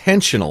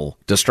intentional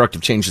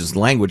destructive changes in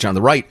language on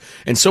the right.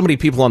 And so many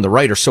people on the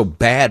right are so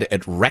bad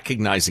at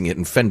recognizing it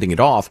and fending it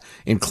off,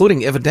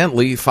 including,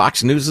 evidently,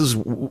 Fox News's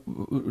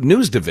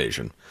news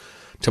division,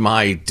 to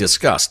my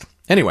disgust.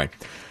 Anyway,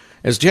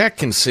 as Jack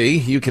can see,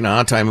 you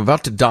cannot, I'm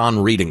about to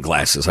don reading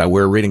glasses. I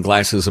wear reading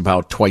glasses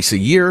about twice a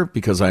year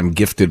because I'm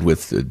gifted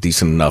with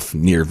decent enough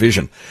near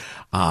vision.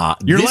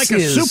 You're like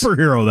a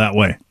superhero that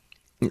way.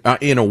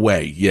 In a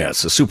way,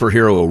 yes. A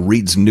superhero who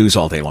reads news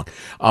all day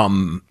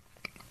long.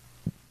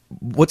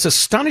 What's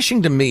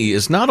astonishing to me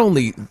is not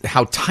only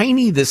how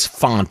tiny this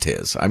font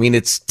is. I mean,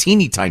 it's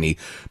teeny tiny,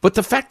 but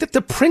the fact that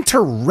the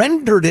printer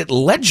rendered it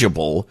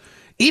legible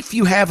if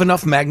you have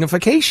enough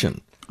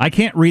magnification. I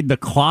can't read the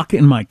clock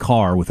in my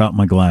car without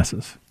my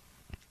glasses.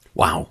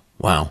 Wow.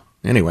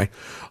 Anyway,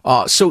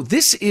 so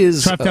this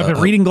is... So I have to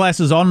have reading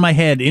glasses on my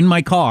head in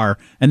my car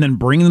and then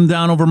bring them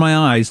down over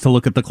my eyes to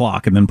look at the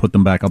clock and then put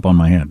them back up on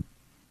my head.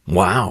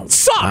 Wow.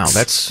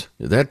 Sucks.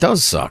 Wow, that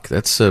does suck.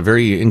 That's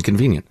very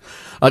inconvenient.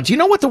 Do you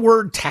know what the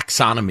word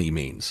taxonomy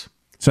means?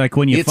 It's like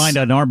when you find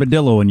an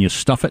armadillo and you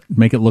stuff it,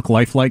 make it look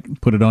lifelike,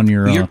 put it on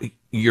your...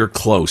 You're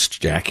close,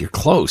 Jack. You're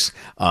close.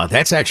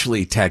 That's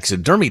actually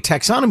taxidermy.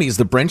 Taxonomy is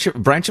the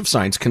branch of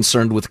science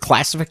concerned with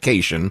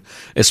classification,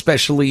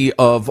 especially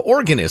of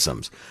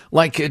organisms.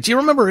 Like, do you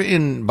remember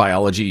in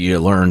biology you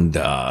learned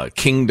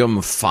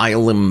kingdom,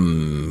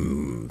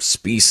 phylum,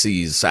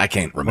 species? I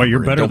can't remember. Well,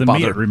 you're better than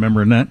me at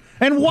remembering that.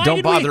 And why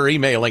don't bother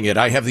emailing it.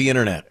 I have the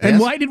internet. And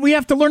why did we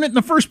have to learn it in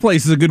the first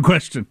place is a good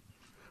question.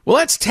 Well,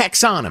 that's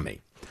taxonomy.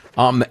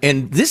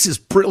 And this is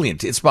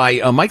brilliant. It's by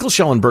Michael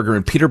Schellenberger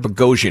and Peter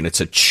Boghossian. It's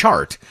a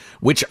chart,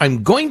 which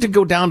I'm going to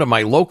go down to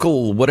my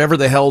local, whatever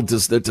the hell,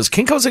 does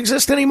Kinko's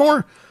exist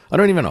anymore? I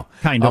don't even know.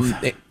 Kind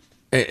of.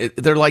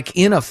 They're like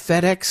in a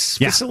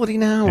FedEx facility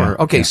now? Yeah.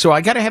 Okay, so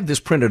I got to have this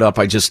printed up.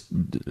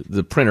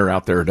 The printer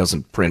out there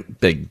doesn't print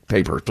big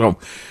paper. So,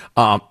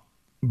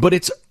 but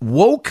it's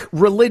Woke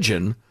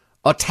Religion,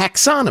 a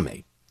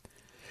Taxonomy.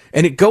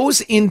 And it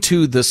goes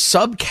into the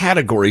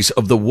subcategories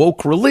of the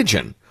woke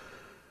religion.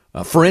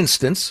 For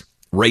instance,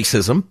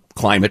 racism,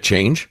 climate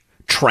change,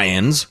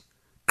 trans,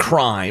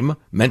 crime,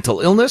 mental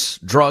illness,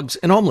 drugs,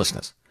 and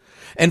homelessness.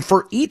 And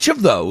for each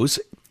of those,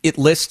 it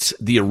lists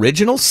the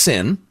original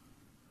sin,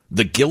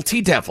 the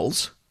guilty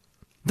devils,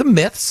 the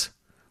myths,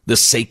 the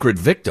sacred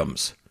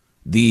victims,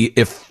 the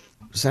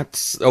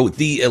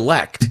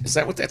elect. Is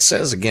that what that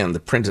says again?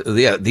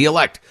 The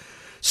elect.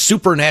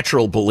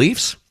 Supernatural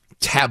beliefs,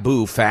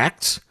 taboo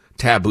facts,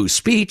 taboo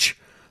speech,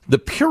 the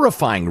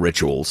purifying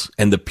rituals,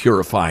 and the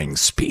purifying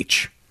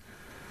speech.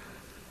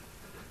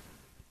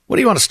 What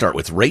do you want to start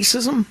with?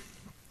 Racism?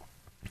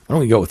 Why don't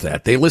we go with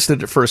that? They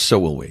listed it first, so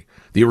will we.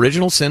 The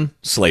original sin,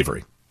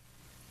 slavery.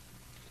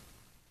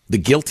 The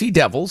guilty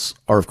devils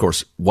are, of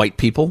course, white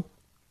people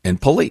and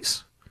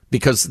police,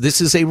 because this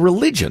is a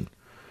religion.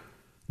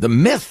 The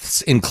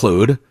myths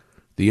include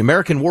the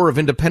American War of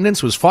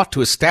Independence was fought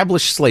to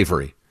establish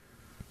slavery,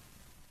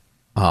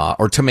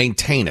 or to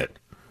maintain it.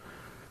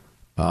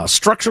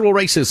 Structural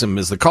racism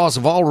is the cause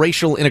of all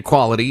racial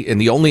inequality and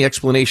the only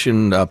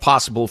explanation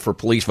possible for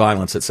police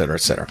violence, et cetera,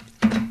 et cetera.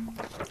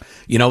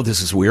 You know,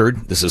 this is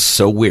weird. This is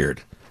so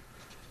weird.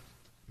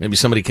 Maybe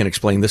somebody can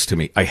explain this to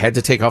me. I had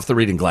to take off the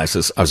reading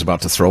glasses. I was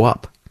about to throw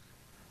up.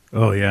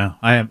 Oh, yeah.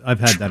 I've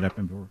had that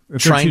happen before.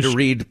 Trying to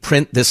read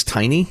print this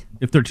tiny?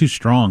 If they're too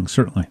strong,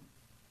 certainly.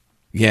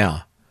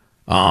 Yeah.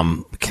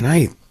 Can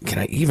I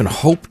even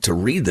hope to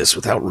read this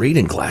without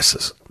reading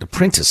glasses? The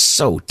print is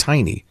so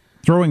tiny.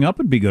 Throwing up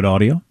would be good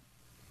audio.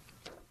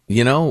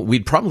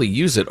 we'd probably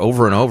use it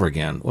over and over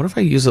again. What if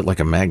I use it like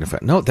a magnifier?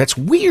 No, that's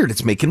weird.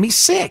 It's making me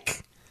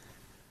sick.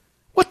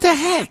 What the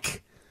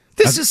heck?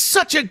 This is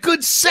such a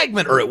good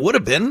segment, or it would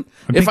have been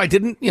if I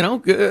didn't,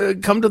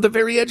 come to the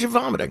very edge of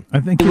vomiting.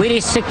 I think really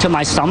sick to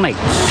my stomach.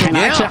 And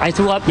actually, I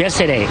threw up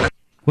yesterday.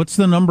 What's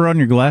the number on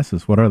your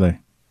glasses? What are they?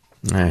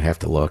 I have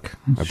to look.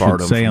 I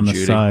borrowed them say from on the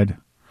Judy. side.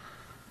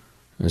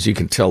 As you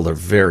can tell, they're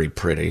very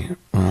pretty.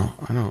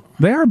 Well,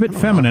 They are a bit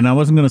feminine. I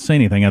wasn't going to say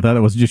anything. I thought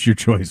it was just your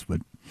choice,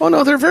 but. Oh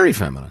no, they're very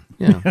feminine.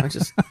 Yeah,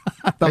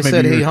 I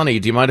said, hey, honey,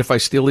 do you mind if I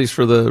steal these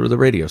for the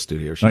radio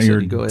studio? She said,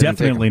 you're you go ahead and take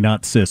them. definitely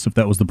not cis, if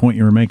that was the point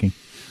you were making.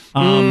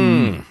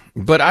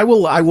 But I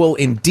will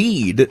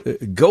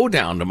indeed go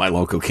down to my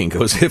local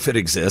Kinko's if it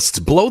exists,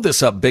 blow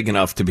this up big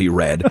enough to be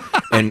read,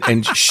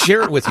 and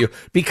share it with you,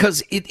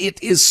 because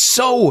it is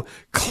so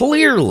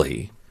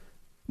clearly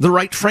the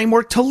right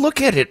framework to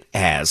look at it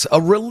as a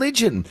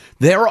religion.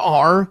 There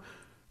are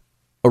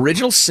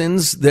original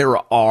sins, there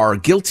are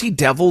guilty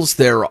devils,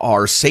 there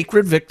are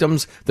sacred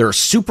victims, there are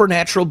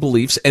supernatural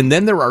beliefs, and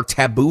then there are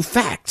taboo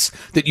facts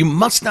that you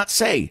must not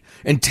say,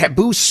 and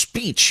taboo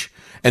speech,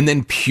 and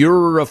then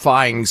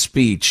purifying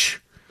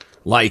speech,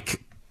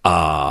 like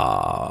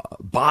BIPOC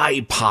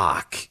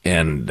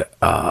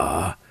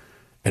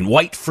and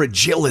white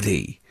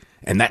fragility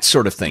and that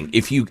sort of thing.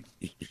 If you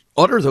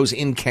utter those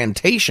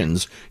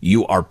incantations,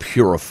 you are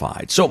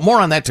purified. So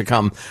more on that to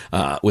come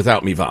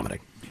without me vomiting.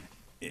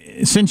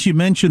 Since you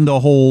mentioned the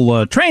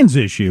whole trans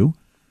issue,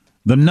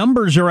 the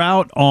numbers are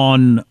out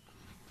on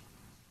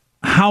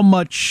how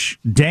much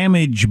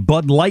damage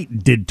Bud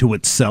Light did to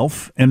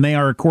itself, and they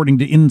are, according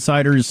to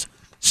insiders,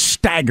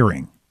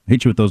 staggering. I'll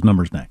hit you with those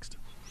numbers next.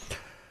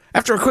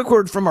 After a quick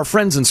word from our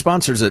friends and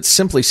sponsors at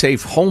Simply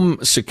Safe Home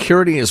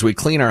Security, as we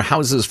clean our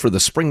houses for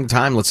the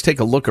springtime, let's take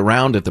a look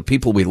around at the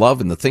people we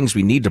love and the things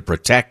we need to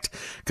protect,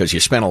 because you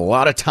spent a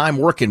lot of time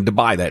working to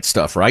buy that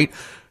stuff, right?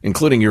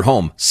 Including your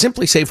home.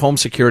 Simply Safe Home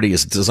Security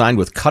is designed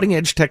with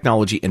cutting-edge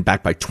technology and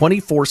backed by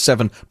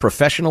 24/7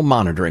 professional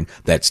monitoring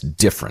that's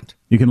different.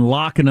 You can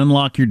lock and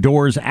unlock your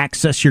doors,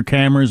 access your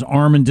cameras,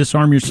 arm and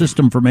disarm your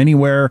system from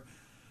anywhere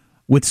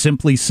with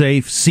Simply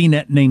Safe.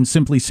 CNET named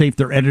Simply Safe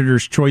their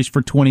editor's choice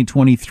for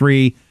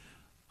 2023.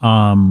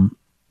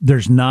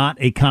 There's not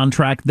a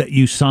contract that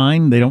you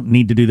sign. They don't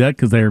need to do that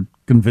because they're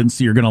convinced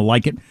that you're going to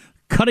like it.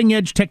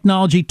 Cutting-edge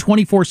technology,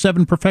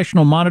 24/7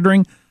 professional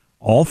monitoring,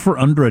 all for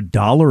under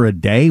 $1 a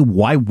day.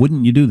 Why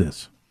wouldn't you do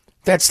this?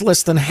 That's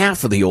less than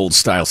half of the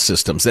old-style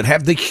systems that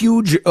have the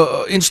huge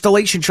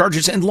installation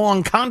charges and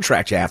long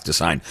contracts you have to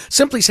sign.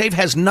 Simply Safe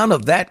has none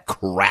of that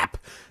crap.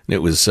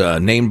 It was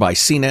named by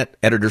CNET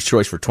Editor's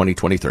Choice for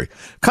 2023.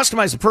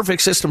 Customize the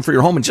perfect system for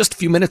your home in just a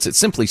few minutes at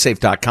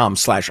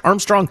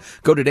simplysafe.com/Armstrong.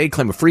 Go today,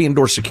 claim a free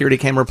indoor security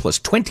camera plus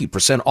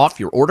 20% off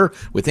your order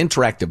with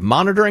interactive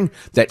monitoring.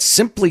 That's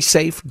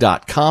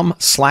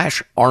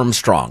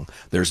simplysafe.com/Armstrong.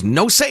 There's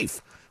no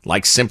safe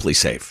like Simply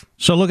Safe.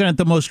 So looking at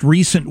the most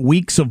recent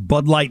weeks of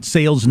Bud Light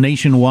sales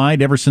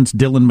nationwide, ever since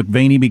Dylan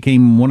McVaney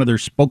became one of their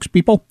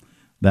spokespeople,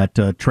 that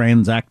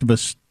trans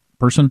activist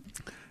person.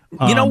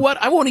 You know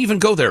what? I won't even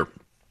go there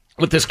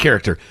with this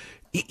character.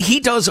 He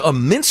does a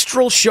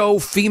minstrel show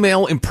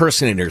female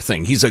impersonator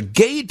thing. He's a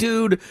gay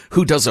dude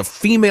who does a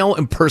female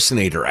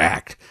impersonator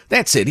act.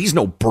 That's it. He's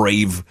no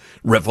brave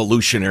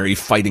revolutionary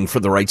fighting for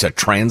the rights of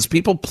trans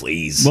people,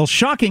 please. Well,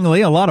 shockingly,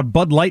 a lot of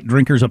Bud Light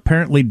drinkers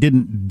apparently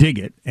didn't dig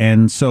it,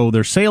 and so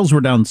their sales were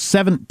down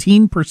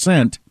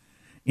 17%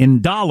 in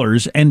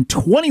dollars and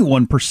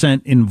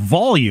 21% in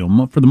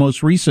volume for the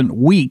most recent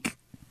week,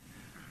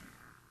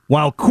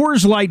 while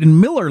Coors Light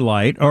and Miller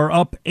Lite are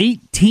up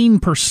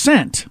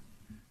 18%.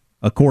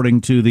 According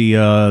to the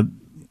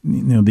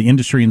the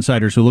industry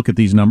insiders who look at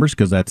these numbers,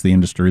 because that's the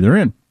industry they're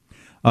in.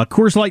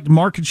 Coors Light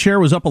market share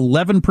was up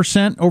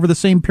 11% over the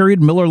same period.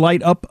 Miller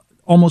Lite up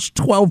almost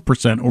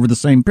 12% over the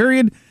same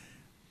period.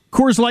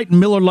 Coors Light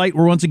and Miller Lite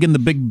were once again the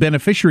big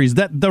beneficiaries.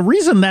 That the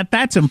reason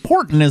that's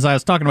important, as I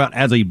was talking about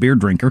as a beer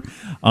drinker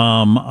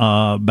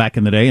back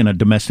in the day and a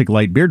domestic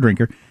light beer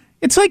drinker,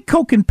 it's like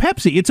Coke and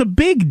Pepsi. It's a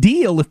big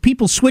deal if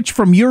people switch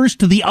from yours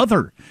to the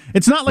other.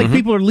 It's not like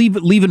people are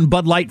leaving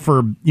Bud Light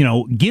for,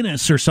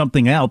 Guinness or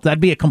something else. That'd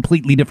be a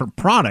completely different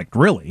product,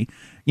 really.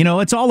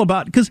 It's all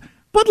about, because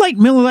Bud Light,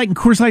 Miller Lite, and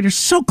Coors Light are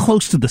so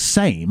close to the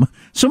same.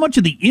 So much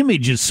of the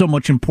image is so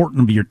much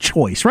important of your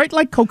choice, right?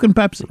 Like Coke and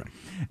Pepsi.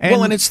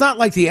 And it's not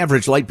like the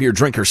average light beer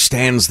drinker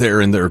stands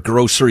there in their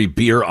grocery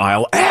beer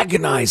aisle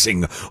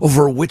agonizing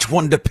over which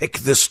one to pick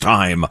this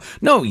time.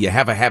 No, you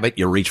have a habit,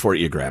 you reach for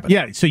it, you grab it.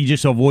 Yeah, so you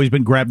just have always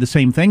been grabbed the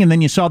same thing, and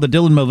then you saw the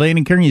Dylan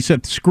Mulvaney carry, and you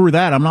said, screw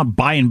that, I'm not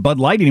buying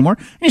Bud Light anymore,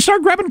 and you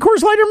start grabbing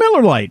Coors Light or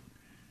Miller Lite.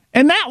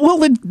 And that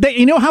will,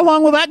 how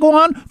long will that go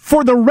on?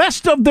 For the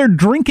rest of their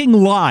drinking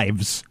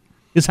lives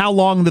is how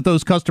long that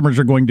those customers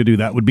are going to do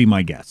that, would be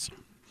my guess.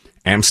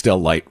 Amstel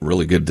Light,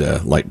 really good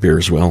light beer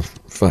as well,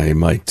 if I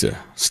might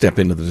step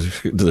into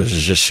the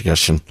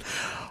discussion.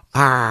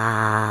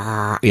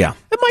 Yeah.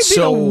 It might be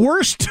the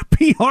worst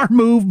PR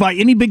move by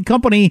any big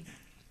company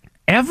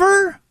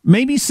ever,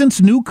 maybe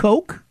since New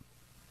Coke.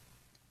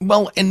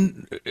 Well,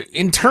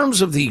 in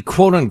terms of the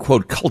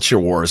quote-unquote culture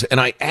wars, and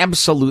I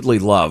absolutely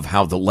love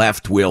how the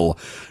left will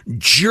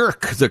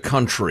jerk the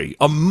country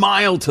a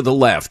mile to the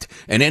left,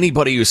 and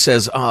anybody who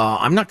says,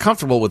 I'm not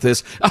comfortable with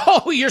this,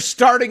 oh, you're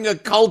starting a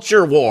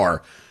culture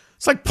war.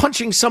 It's like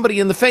punching somebody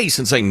in the face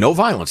and saying, no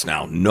violence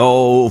now,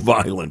 no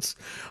violence.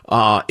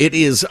 It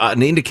is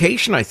an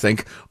indication, I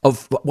think,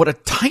 of what a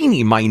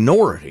tiny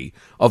minority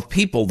of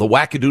people, the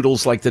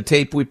wackadoodles like the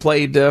tape we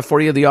played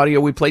for you, the audio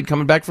we played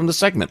coming back from the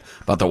segment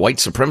about the white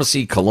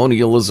supremacy,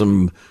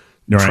 colonialism,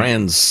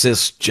 trans,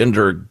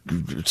 cisgender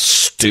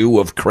stew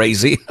of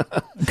crazy.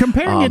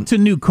 Comparing it to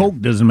New Coke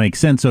doesn't make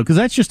sense, though, because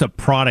that's just a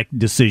product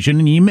decision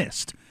and you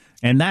missed.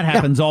 And that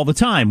happens all the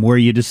time where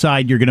you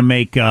decide you're going to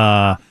make...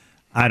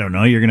 I don't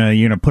know. You're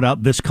gonna put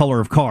out this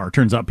color of car.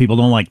 Turns out people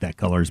don't like that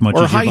color as much.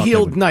 Or as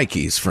high-heeled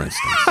Nikes, for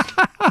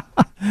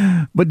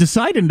instance. But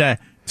deciding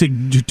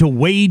to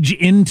wage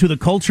into the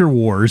culture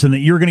wars and that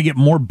you're going to get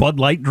more Bud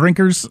Light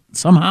drinkers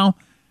somehow.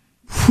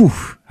 Whew,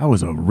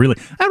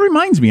 that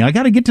reminds me. I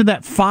got to get to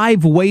that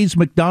 5 ways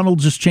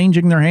McDonald's is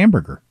changing their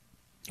hamburger.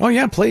 Oh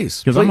yeah,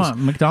 please. Because I'm a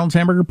McDonald's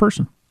hamburger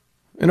person.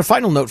 And a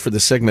final note for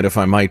the segment, if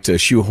I might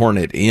shoehorn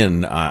it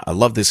in. I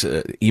love this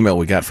email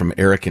we got from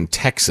Eric in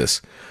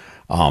Texas.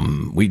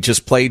 We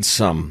just played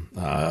some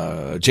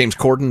James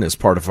Corden as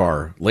part of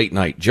our late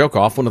night joke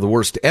off, one of the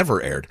worst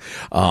ever aired.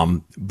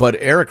 But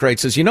Eric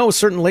writes, says,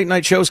 certain late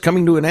night shows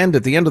coming to an end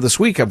at the end of this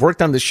week. I've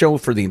worked on this show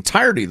for the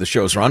entirety of the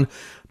show's run.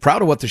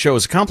 Proud of what the show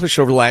has accomplished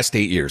over the last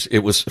 8 years. It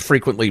was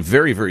frequently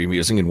very, very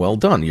amusing and well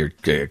done. Your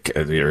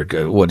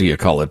what do you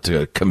call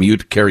it?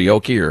 Commute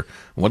karaoke, or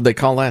what do they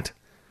call that?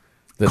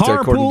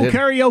 Carpool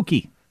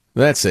karaoke.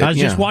 That's it. I was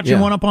just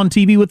watching one up on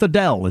TV with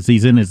Adele as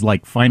he's in his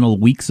final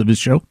weeks of his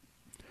show.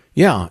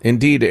 Yeah,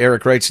 indeed.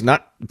 Eric writes,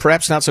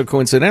 perhaps not so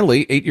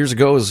coincidentally, 8 years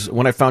ago is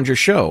when I found your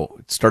show.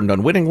 It started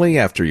unwittingly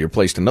after you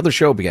replaced another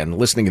show, began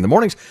listening in the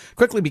mornings,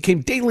 quickly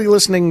became daily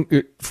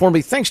listening for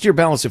me. Thanks to your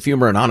balance of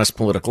humor and honest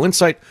political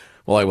insight.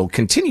 Well, I will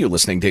continue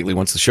listening daily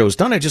once the show is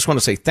done. I just want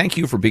to say thank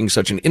you for being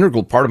such an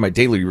integral part of my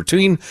daily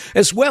routine,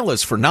 as well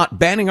as for not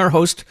banning our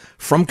host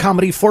from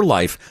comedy for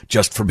life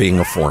just for being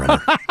a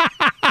foreigner.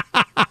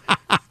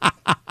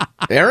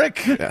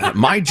 Eric,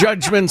 my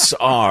judgments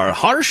are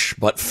harsh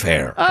but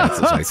fair,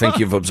 as I think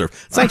you've observed.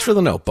 Thanks for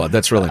the note, bud.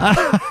 That's really nice.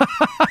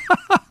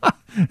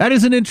 That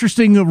is an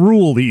interesting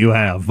rule that you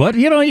have, but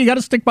you got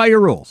to stick by your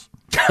rules.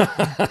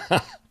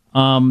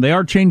 They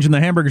are changing the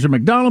hamburgers at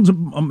McDonald's.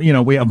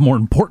 We have more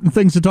important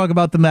things to talk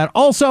about than that.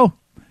 Also,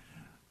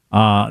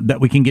 that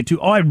we can get to.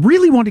 Oh, I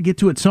really want to get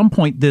to at some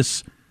point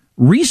this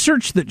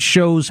research that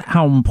shows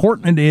how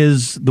important it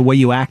is the way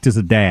you act as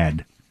a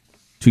dad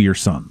to your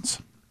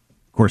sons.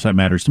 Of course, that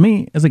matters to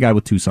me as a guy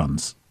with 2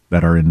 sons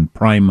that are in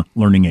prime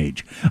learning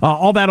age.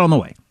 All that on the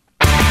way.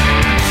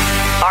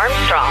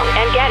 Armstrong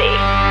and Getty.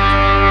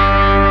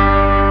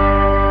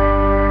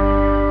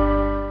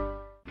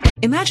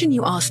 Imagine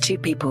you ask 2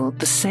 people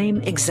the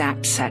same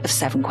exact set of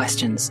 7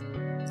 questions.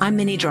 I'm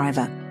Minnie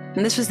Driver,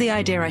 and this was the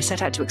idea I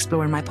set out to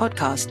explore in my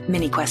podcast,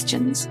 Mini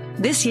Questions.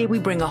 This year, we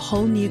bring a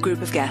whole new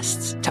group of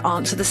guests to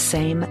answer the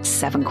same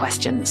 7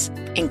 questions,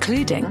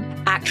 including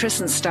actress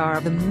and star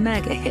of the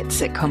mega-hit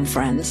sitcom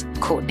Friends,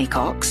 Courtney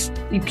Cox.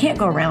 You can't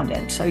go around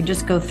it, so you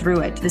just go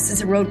through it. This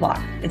is a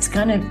roadblock. It's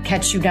going to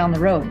catch you down the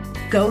road.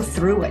 Go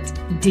through it.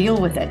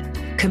 Deal with it.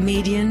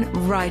 Comedian,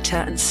 writer,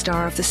 and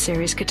star of the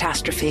series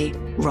Catastrophe,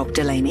 Rob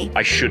Delaney.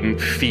 I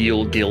shouldn't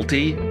feel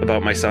guilty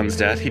about my son's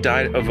death. He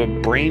died of a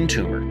brain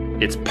tumor.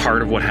 It's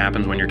part of what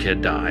happens when your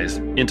kid dies.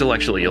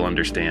 Intellectually, you'll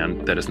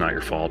understand that it's not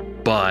your fault,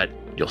 but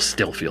you'll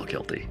still feel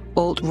guilty.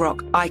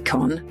 Alt-rock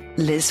icon,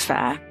 Liz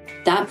Phair.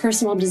 That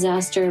personal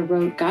disaster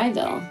wrote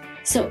Guyville.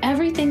 So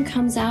everything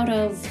comes out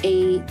of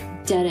a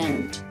dead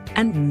end.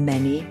 And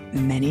many,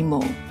 many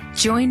more.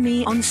 Join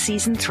me on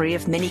Season 3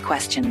 of Mini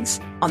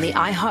Questions on the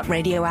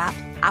iHeartRadio app,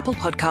 Apple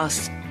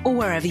Podcasts, or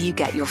wherever you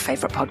get your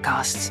favorite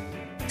podcasts.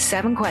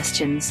 7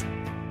 questions,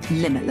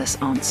 limitless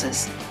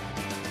answers.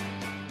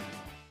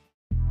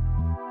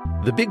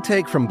 The Big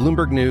Take from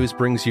Bloomberg News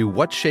brings you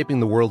what's shaping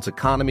the world's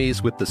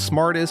economies with the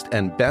smartest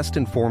and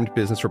best-informed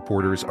business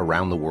reporters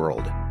around the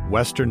world.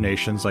 Western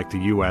nations like the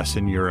U.S.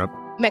 and Europe.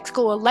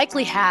 Mexico will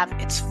likely have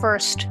its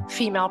first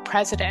female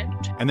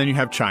president. And then you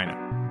have China.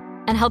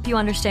 And help you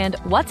understand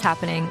what's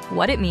happening,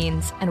 what it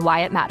means, and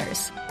why it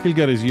matters. He'll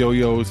get his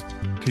yo-yos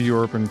to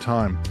Europe in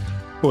time.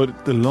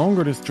 But the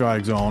longer this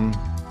drags on,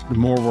 the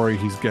more worry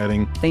he's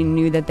getting. They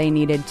knew that they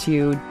needed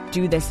to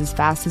do this as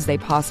fast as they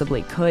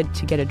possibly could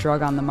to get a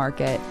drug on the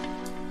market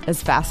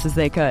as fast as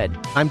they could.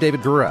 I'm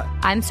David Gura.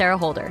 I'm Sarah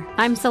Holder.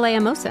 I'm Saleha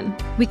Mohsen.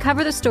 We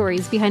cover the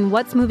stories behind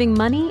what's moving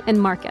money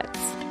and markets.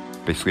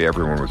 Basically,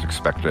 everyone was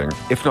expecting,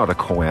 if not a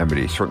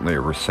calamity, certainly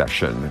a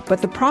recession.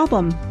 But the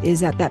problem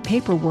is that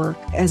paperwork,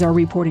 as our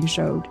reporting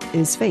showed,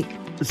 is fake.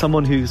 As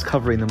someone who's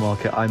covering the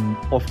market, I'm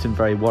often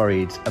very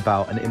worried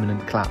about an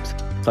imminent collapse.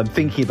 So I'm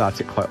thinking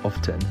about it quite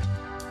often.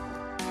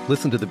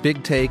 Listen to The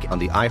Big Take on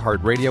the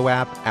iHeartRadio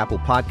app, Apple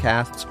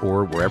Podcasts,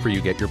 or wherever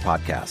you get your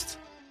podcasts.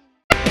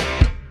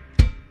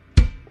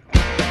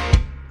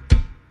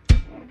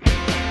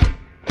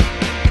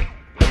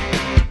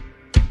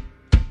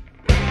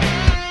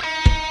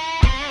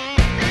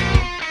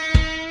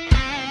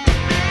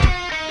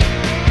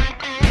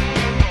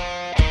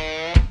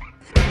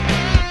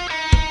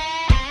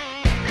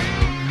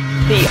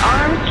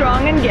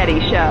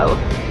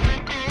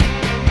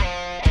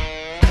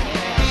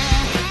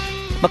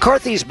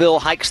 McCarthy's bill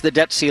hikes the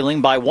debt ceiling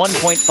by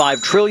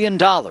 $1.5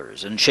 trillion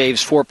and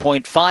shaves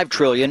 $4.5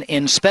 trillion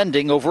in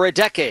spending over a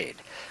decade.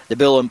 The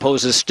bill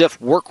imposes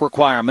stiff work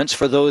requirements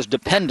for those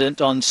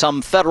dependent on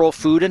some federal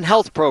food and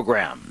health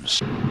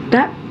programs.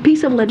 That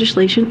piece of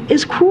legislation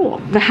is cruel.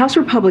 The House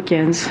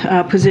Republicans'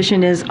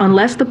 position is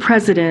unless the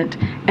president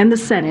and the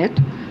Senate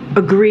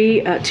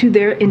agree to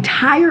their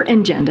entire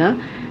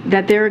agenda,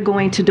 that they're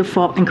going to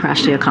default and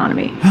crash the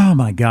economy. Oh,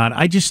 my God.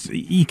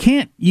 You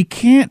can't.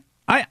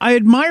 I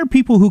admire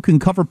people who can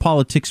cover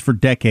politics for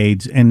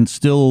decades and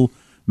still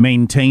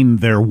maintain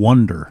their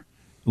wonder.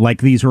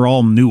 Like these are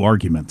all new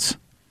arguments.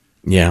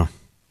 Yeah.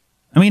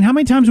 I mean, how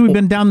many times have we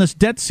been down this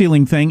debt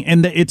ceiling thing,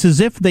 and it's as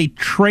if they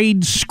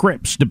trade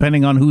scripts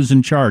depending on who's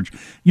in charge.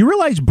 You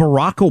realize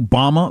Barack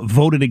Obama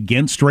voted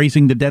against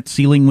raising the debt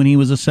ceiling when he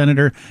was a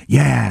senator?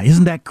 Yeah,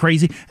 isn't that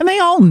crazy? And they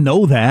all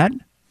know that.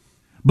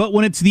 But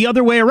when it's the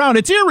other way around,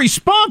 it's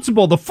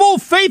irresponsible, the full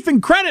faith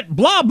and credit,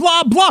 blah,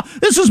 blah, blah.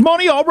 This is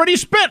money already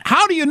spent.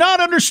 How do you not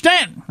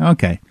understand?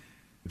 Okay.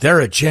 Their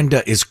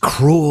agenda is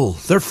cruel.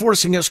 They're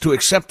forcing us to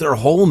accept their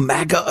whole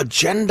MAGA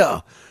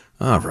agenda.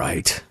 All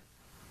right.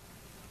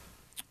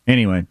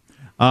 Anyway,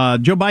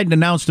 Joe Biden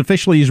announced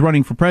officially he's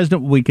running for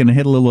president. We can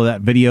hit a little of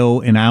that video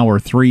in hour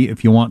 3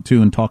 if you want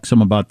to and talk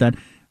some about that.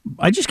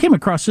 I just came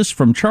across this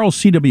from Charles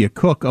C.W.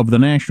 Cook of the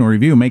National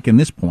Review making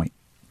this point.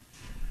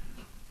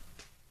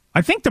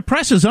 I think the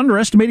press is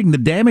underestimating the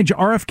damage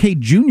RFK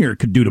Jr.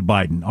 could do to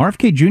Biden.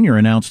 RFK Jr.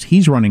 announced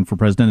he's running for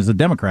president as a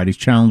Democrat. He's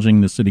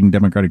challenging the sitting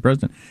Democratic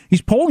president.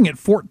 He's polling at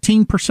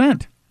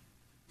 14%.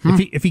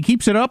 If he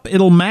keeps it up,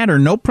 it'll matter.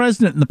 No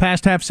president in the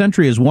past half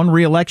century has won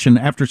re-election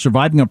after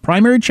surviving a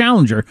primary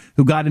challenger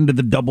who got into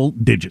the double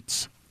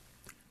digits.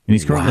 And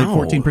he's currently at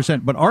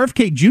 14%. But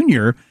RFK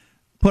Jr.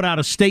 put out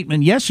a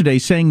statement yesterday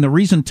saying the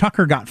reason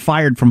Tucker got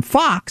fired from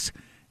Fox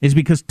is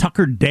because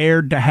Tucker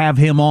dared to have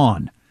him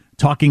on,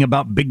 talking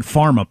about Big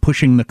Pharma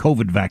pushing the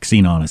COVID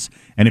vaccine on us.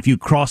 And if you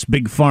cross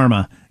Big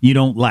Pharma, you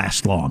don't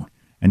last long.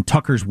 And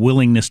Tucker's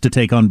willingness to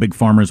take on Big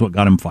Pharma is what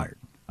got him fired.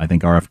 I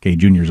think RFK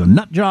Jr. is a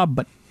nut job,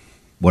 but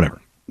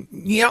whatever.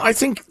 Yeah, I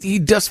think he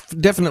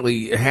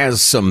definitely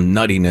has some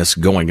nuttiness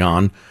going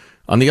on.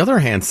 On the other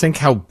hand, think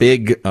how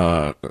big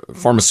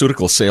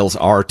pharmaceutical sales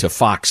are to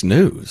Fox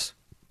News,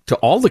 to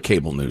all the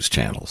cable news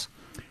channels.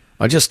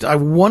 I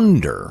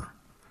wonder,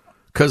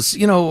 because,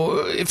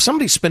 if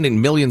somebody's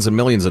spending millions and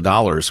millions of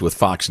dollars with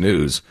Fox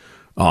News,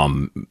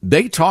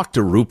 they talk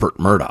to Rupert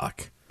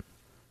Murdoch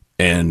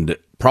and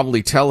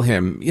probably tell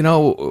him,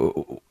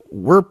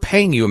 we're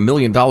paying you $1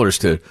 million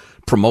to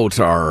promote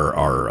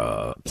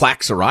our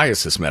plaque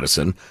psoriasis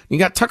medicine. You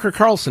got Tucker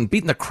Carlson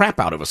beating the crap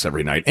out of us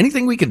every night.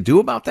 Anything we can do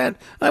about that?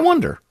 I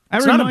wonder.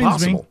 It's not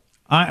impossible.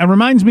 It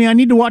reminds me, I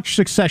need to watch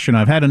Succession.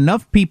 I've had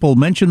enough people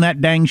mention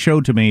that dang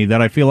show to me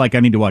that I feel like I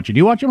need to watch it. Do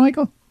you watch it,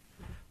 Michael?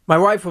 My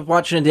wife was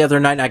watching it the other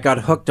night, and I got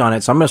hooked on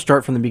it, so I'm going to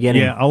start from the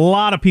beginning. Yeah, a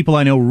lot of people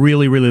I know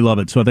really, really love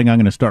it, so I think I'm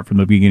going to start from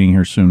the beginning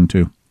here soon,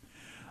 too.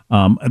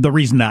 The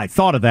reason I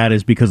thought of that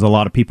is because a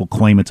lot of people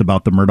claim it's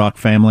about the Murdoch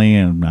family,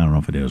 and I don't know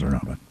if it is or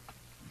not, but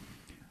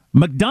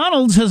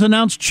McDonald's has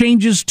announced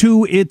changes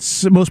to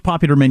its most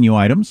popular menu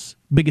items.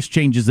 Biggest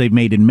changes they've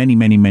made in many,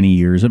 many, many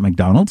years at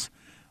McDonald's.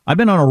 I've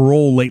been on a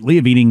roll lately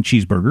of eating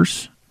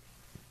cheeseburgers.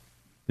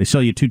 They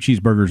sell you 2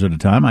 cheeseburgers at a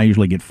time. I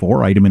usually get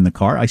 4. I eat them in the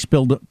car. I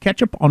spilled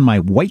ketchup on my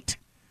white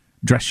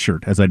dress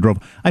shirt as I drove.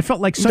 I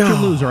felt like such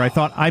a loser. I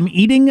thought, I'm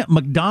eating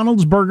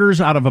McDonald's burgers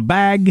out of a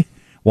bag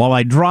while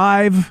I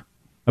drive.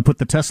 I put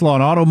the Tesla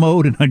on auto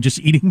mode, and I'm just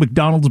eating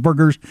McDonald's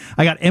burgers.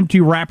 I got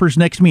empty wrappers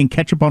next to me and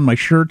ketchup on my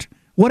shirt.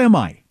 What am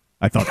I?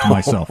 I thought to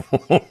myself.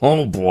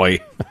 Oh, boy.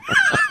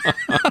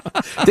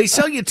 They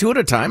sell you 2 at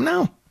a time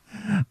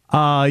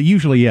now?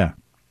 Usually, yeah.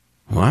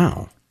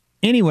 Wow.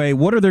 Anyway,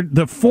 what are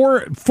the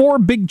four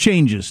big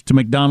changes to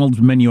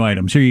McDonald's menu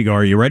items? Here you go.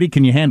 Are you ready?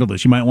 Can you handle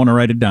this? You might want to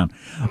write it down.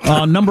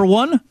 Number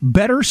 1,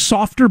 better,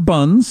 softer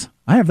buns.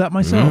 I have that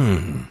myself.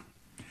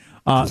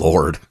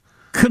 Lord.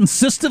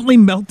 Consistently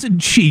melted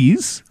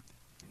cheese.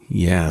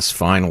 Yes,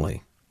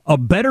 finally. A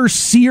better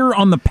sear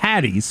on the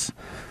patties.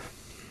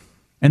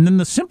 And then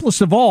the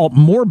simplest of all,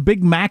 more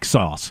Big Mac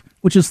sauce,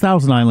 which is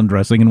Thousand Island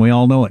dressing, and we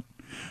all know it.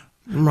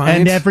 Right.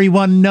 And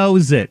everyone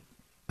knows it.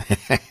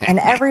 And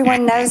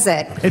everyone knows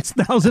it. It's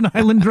Thousand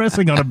Island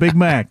dressing on a Big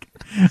Mac.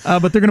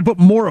 But they're going to put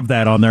more of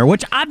that on there,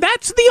 which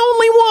that's the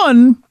only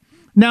one.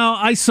 Now,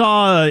 I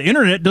saw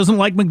Internet doesn't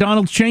like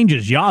McDonald's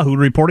changes. Yahoo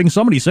reporting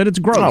somebody said it's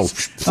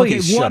gross. Oh,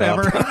 please shut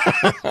whatever.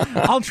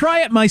 I'll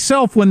try it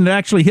myself when it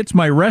actually hits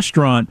my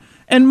restaurant.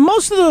 And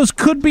most of those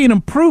could be an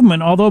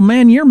improvement, although,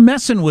 man, you're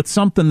messing with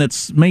something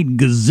that's made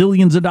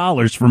gazillions of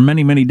dollars for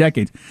many, many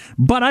decades.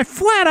 But I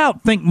flat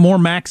out think more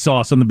Mac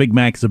sauce on the Big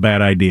Mac is a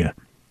bad idea.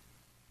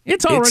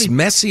 It's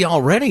messy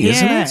already,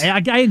 isn't it? Yeah,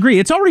 I agree.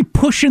 It's already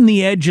pushing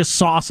the edge of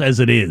sauce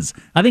as it is.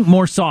 I think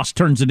more sauce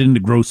turns it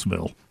into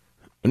Grossville.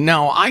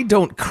 Now, I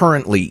don't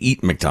currently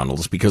eat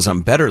McDonald's because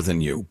I'm better than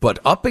you, but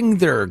upping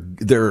their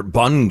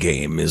bun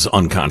game is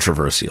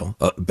uncontroversial.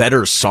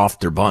 Better,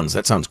 softer buns.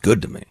 That sounds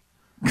good to me.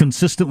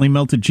 consistently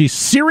melted cheese.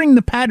 Searing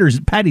the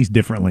patties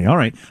differently. All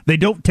right. They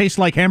don't taste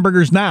like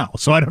hamburgers now,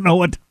 so I don't know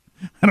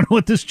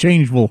what this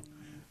change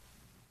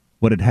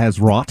what it has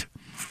wrought.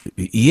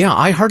 Yeah,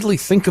 I hardly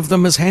think of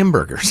them as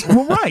hamburgers.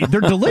 Well, right.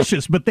 They're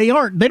delicious, but they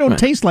don't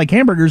taste like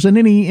hamburgers in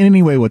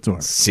any way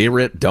whatsoever. Sear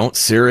it, don't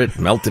sear it,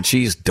 melt the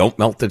cheese, don't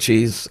melt the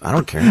cheese. I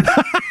don't care.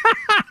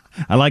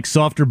 I like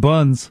softer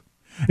buns.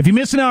 If you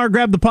miss an hour,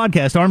 grab the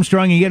podcast,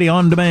 Armstrong and Getty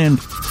on demand.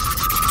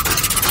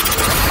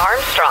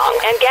 Armstrong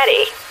and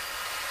Getty.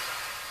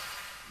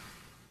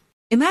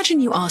 Imagine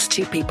you ask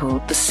two people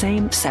the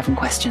same 7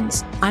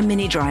 questions. I'm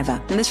Minnie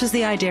Driver, and this was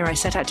the idea I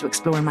set out to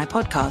explore in my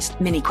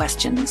podcast, Mini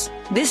Questions.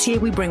 This year,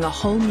 we bring a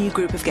whole new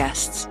group of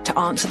guests to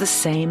answer the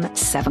same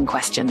 7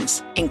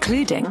 questions,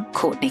 including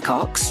Courtney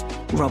Cox,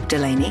 Rob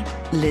Delaney,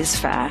 Liz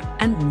Fair,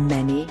 and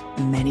many,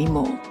 many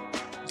more.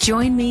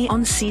 Join me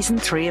on Season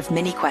 3 of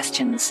Mini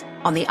Questions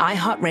on the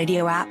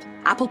iHeartRadio app,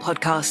 Apple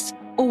Podcasts,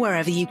 or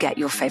wherever you get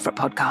your favorite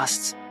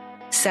podcasts.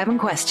 7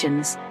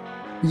 questions,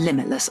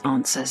 limitless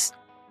answers.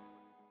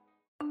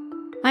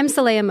 I'm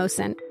Saleha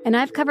Mohsin, and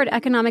I've covered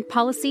economic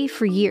policy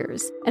for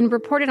years and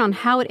reported on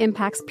how it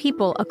impacts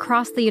people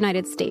across the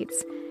United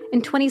States.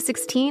 In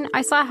 2016,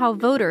 I saw how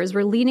voters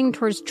were leaning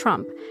towards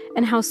Trump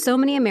and how so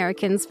many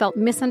Americans felt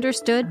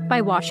misunderstood by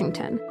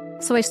Washington.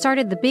 So I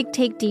started The Big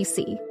Take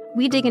DC.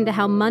 We dig into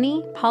how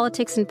money,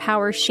 politics, and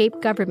power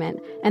shape government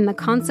and the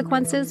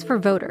consequences for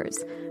voters.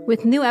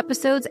 With new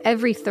episodes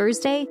every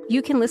Thursday,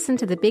 you can listen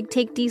to The Big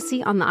Take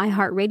DC on the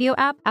iHeartRadio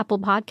app, Apple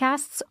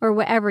Podcasts, or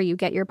wherever you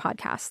get your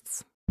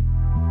podcasts.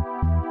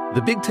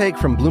 The Big Take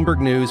from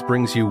Bloomberg News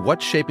brings you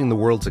what's shaping the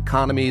world's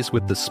economies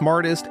with the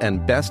smartest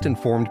and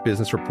best-informed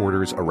business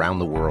reporters around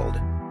the world.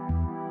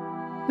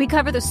 We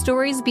cover the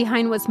stories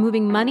behind what's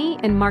moving money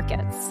and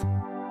markets,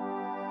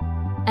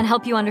 and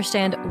help you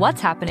understand what's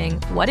happening,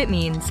 what it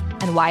means,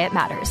 and why it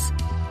matters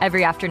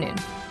every afternoon.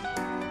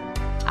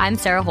 I'm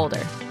Sarah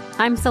Holder.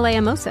 I'm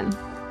Saleha Mohsin.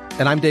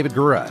 And I'm David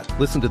Gura.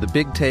 Listen to The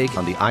Big Take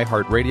on the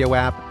iHeartRadio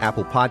app,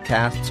 Apple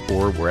Podcasts,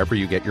 or wherever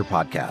you get your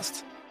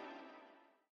podcasts.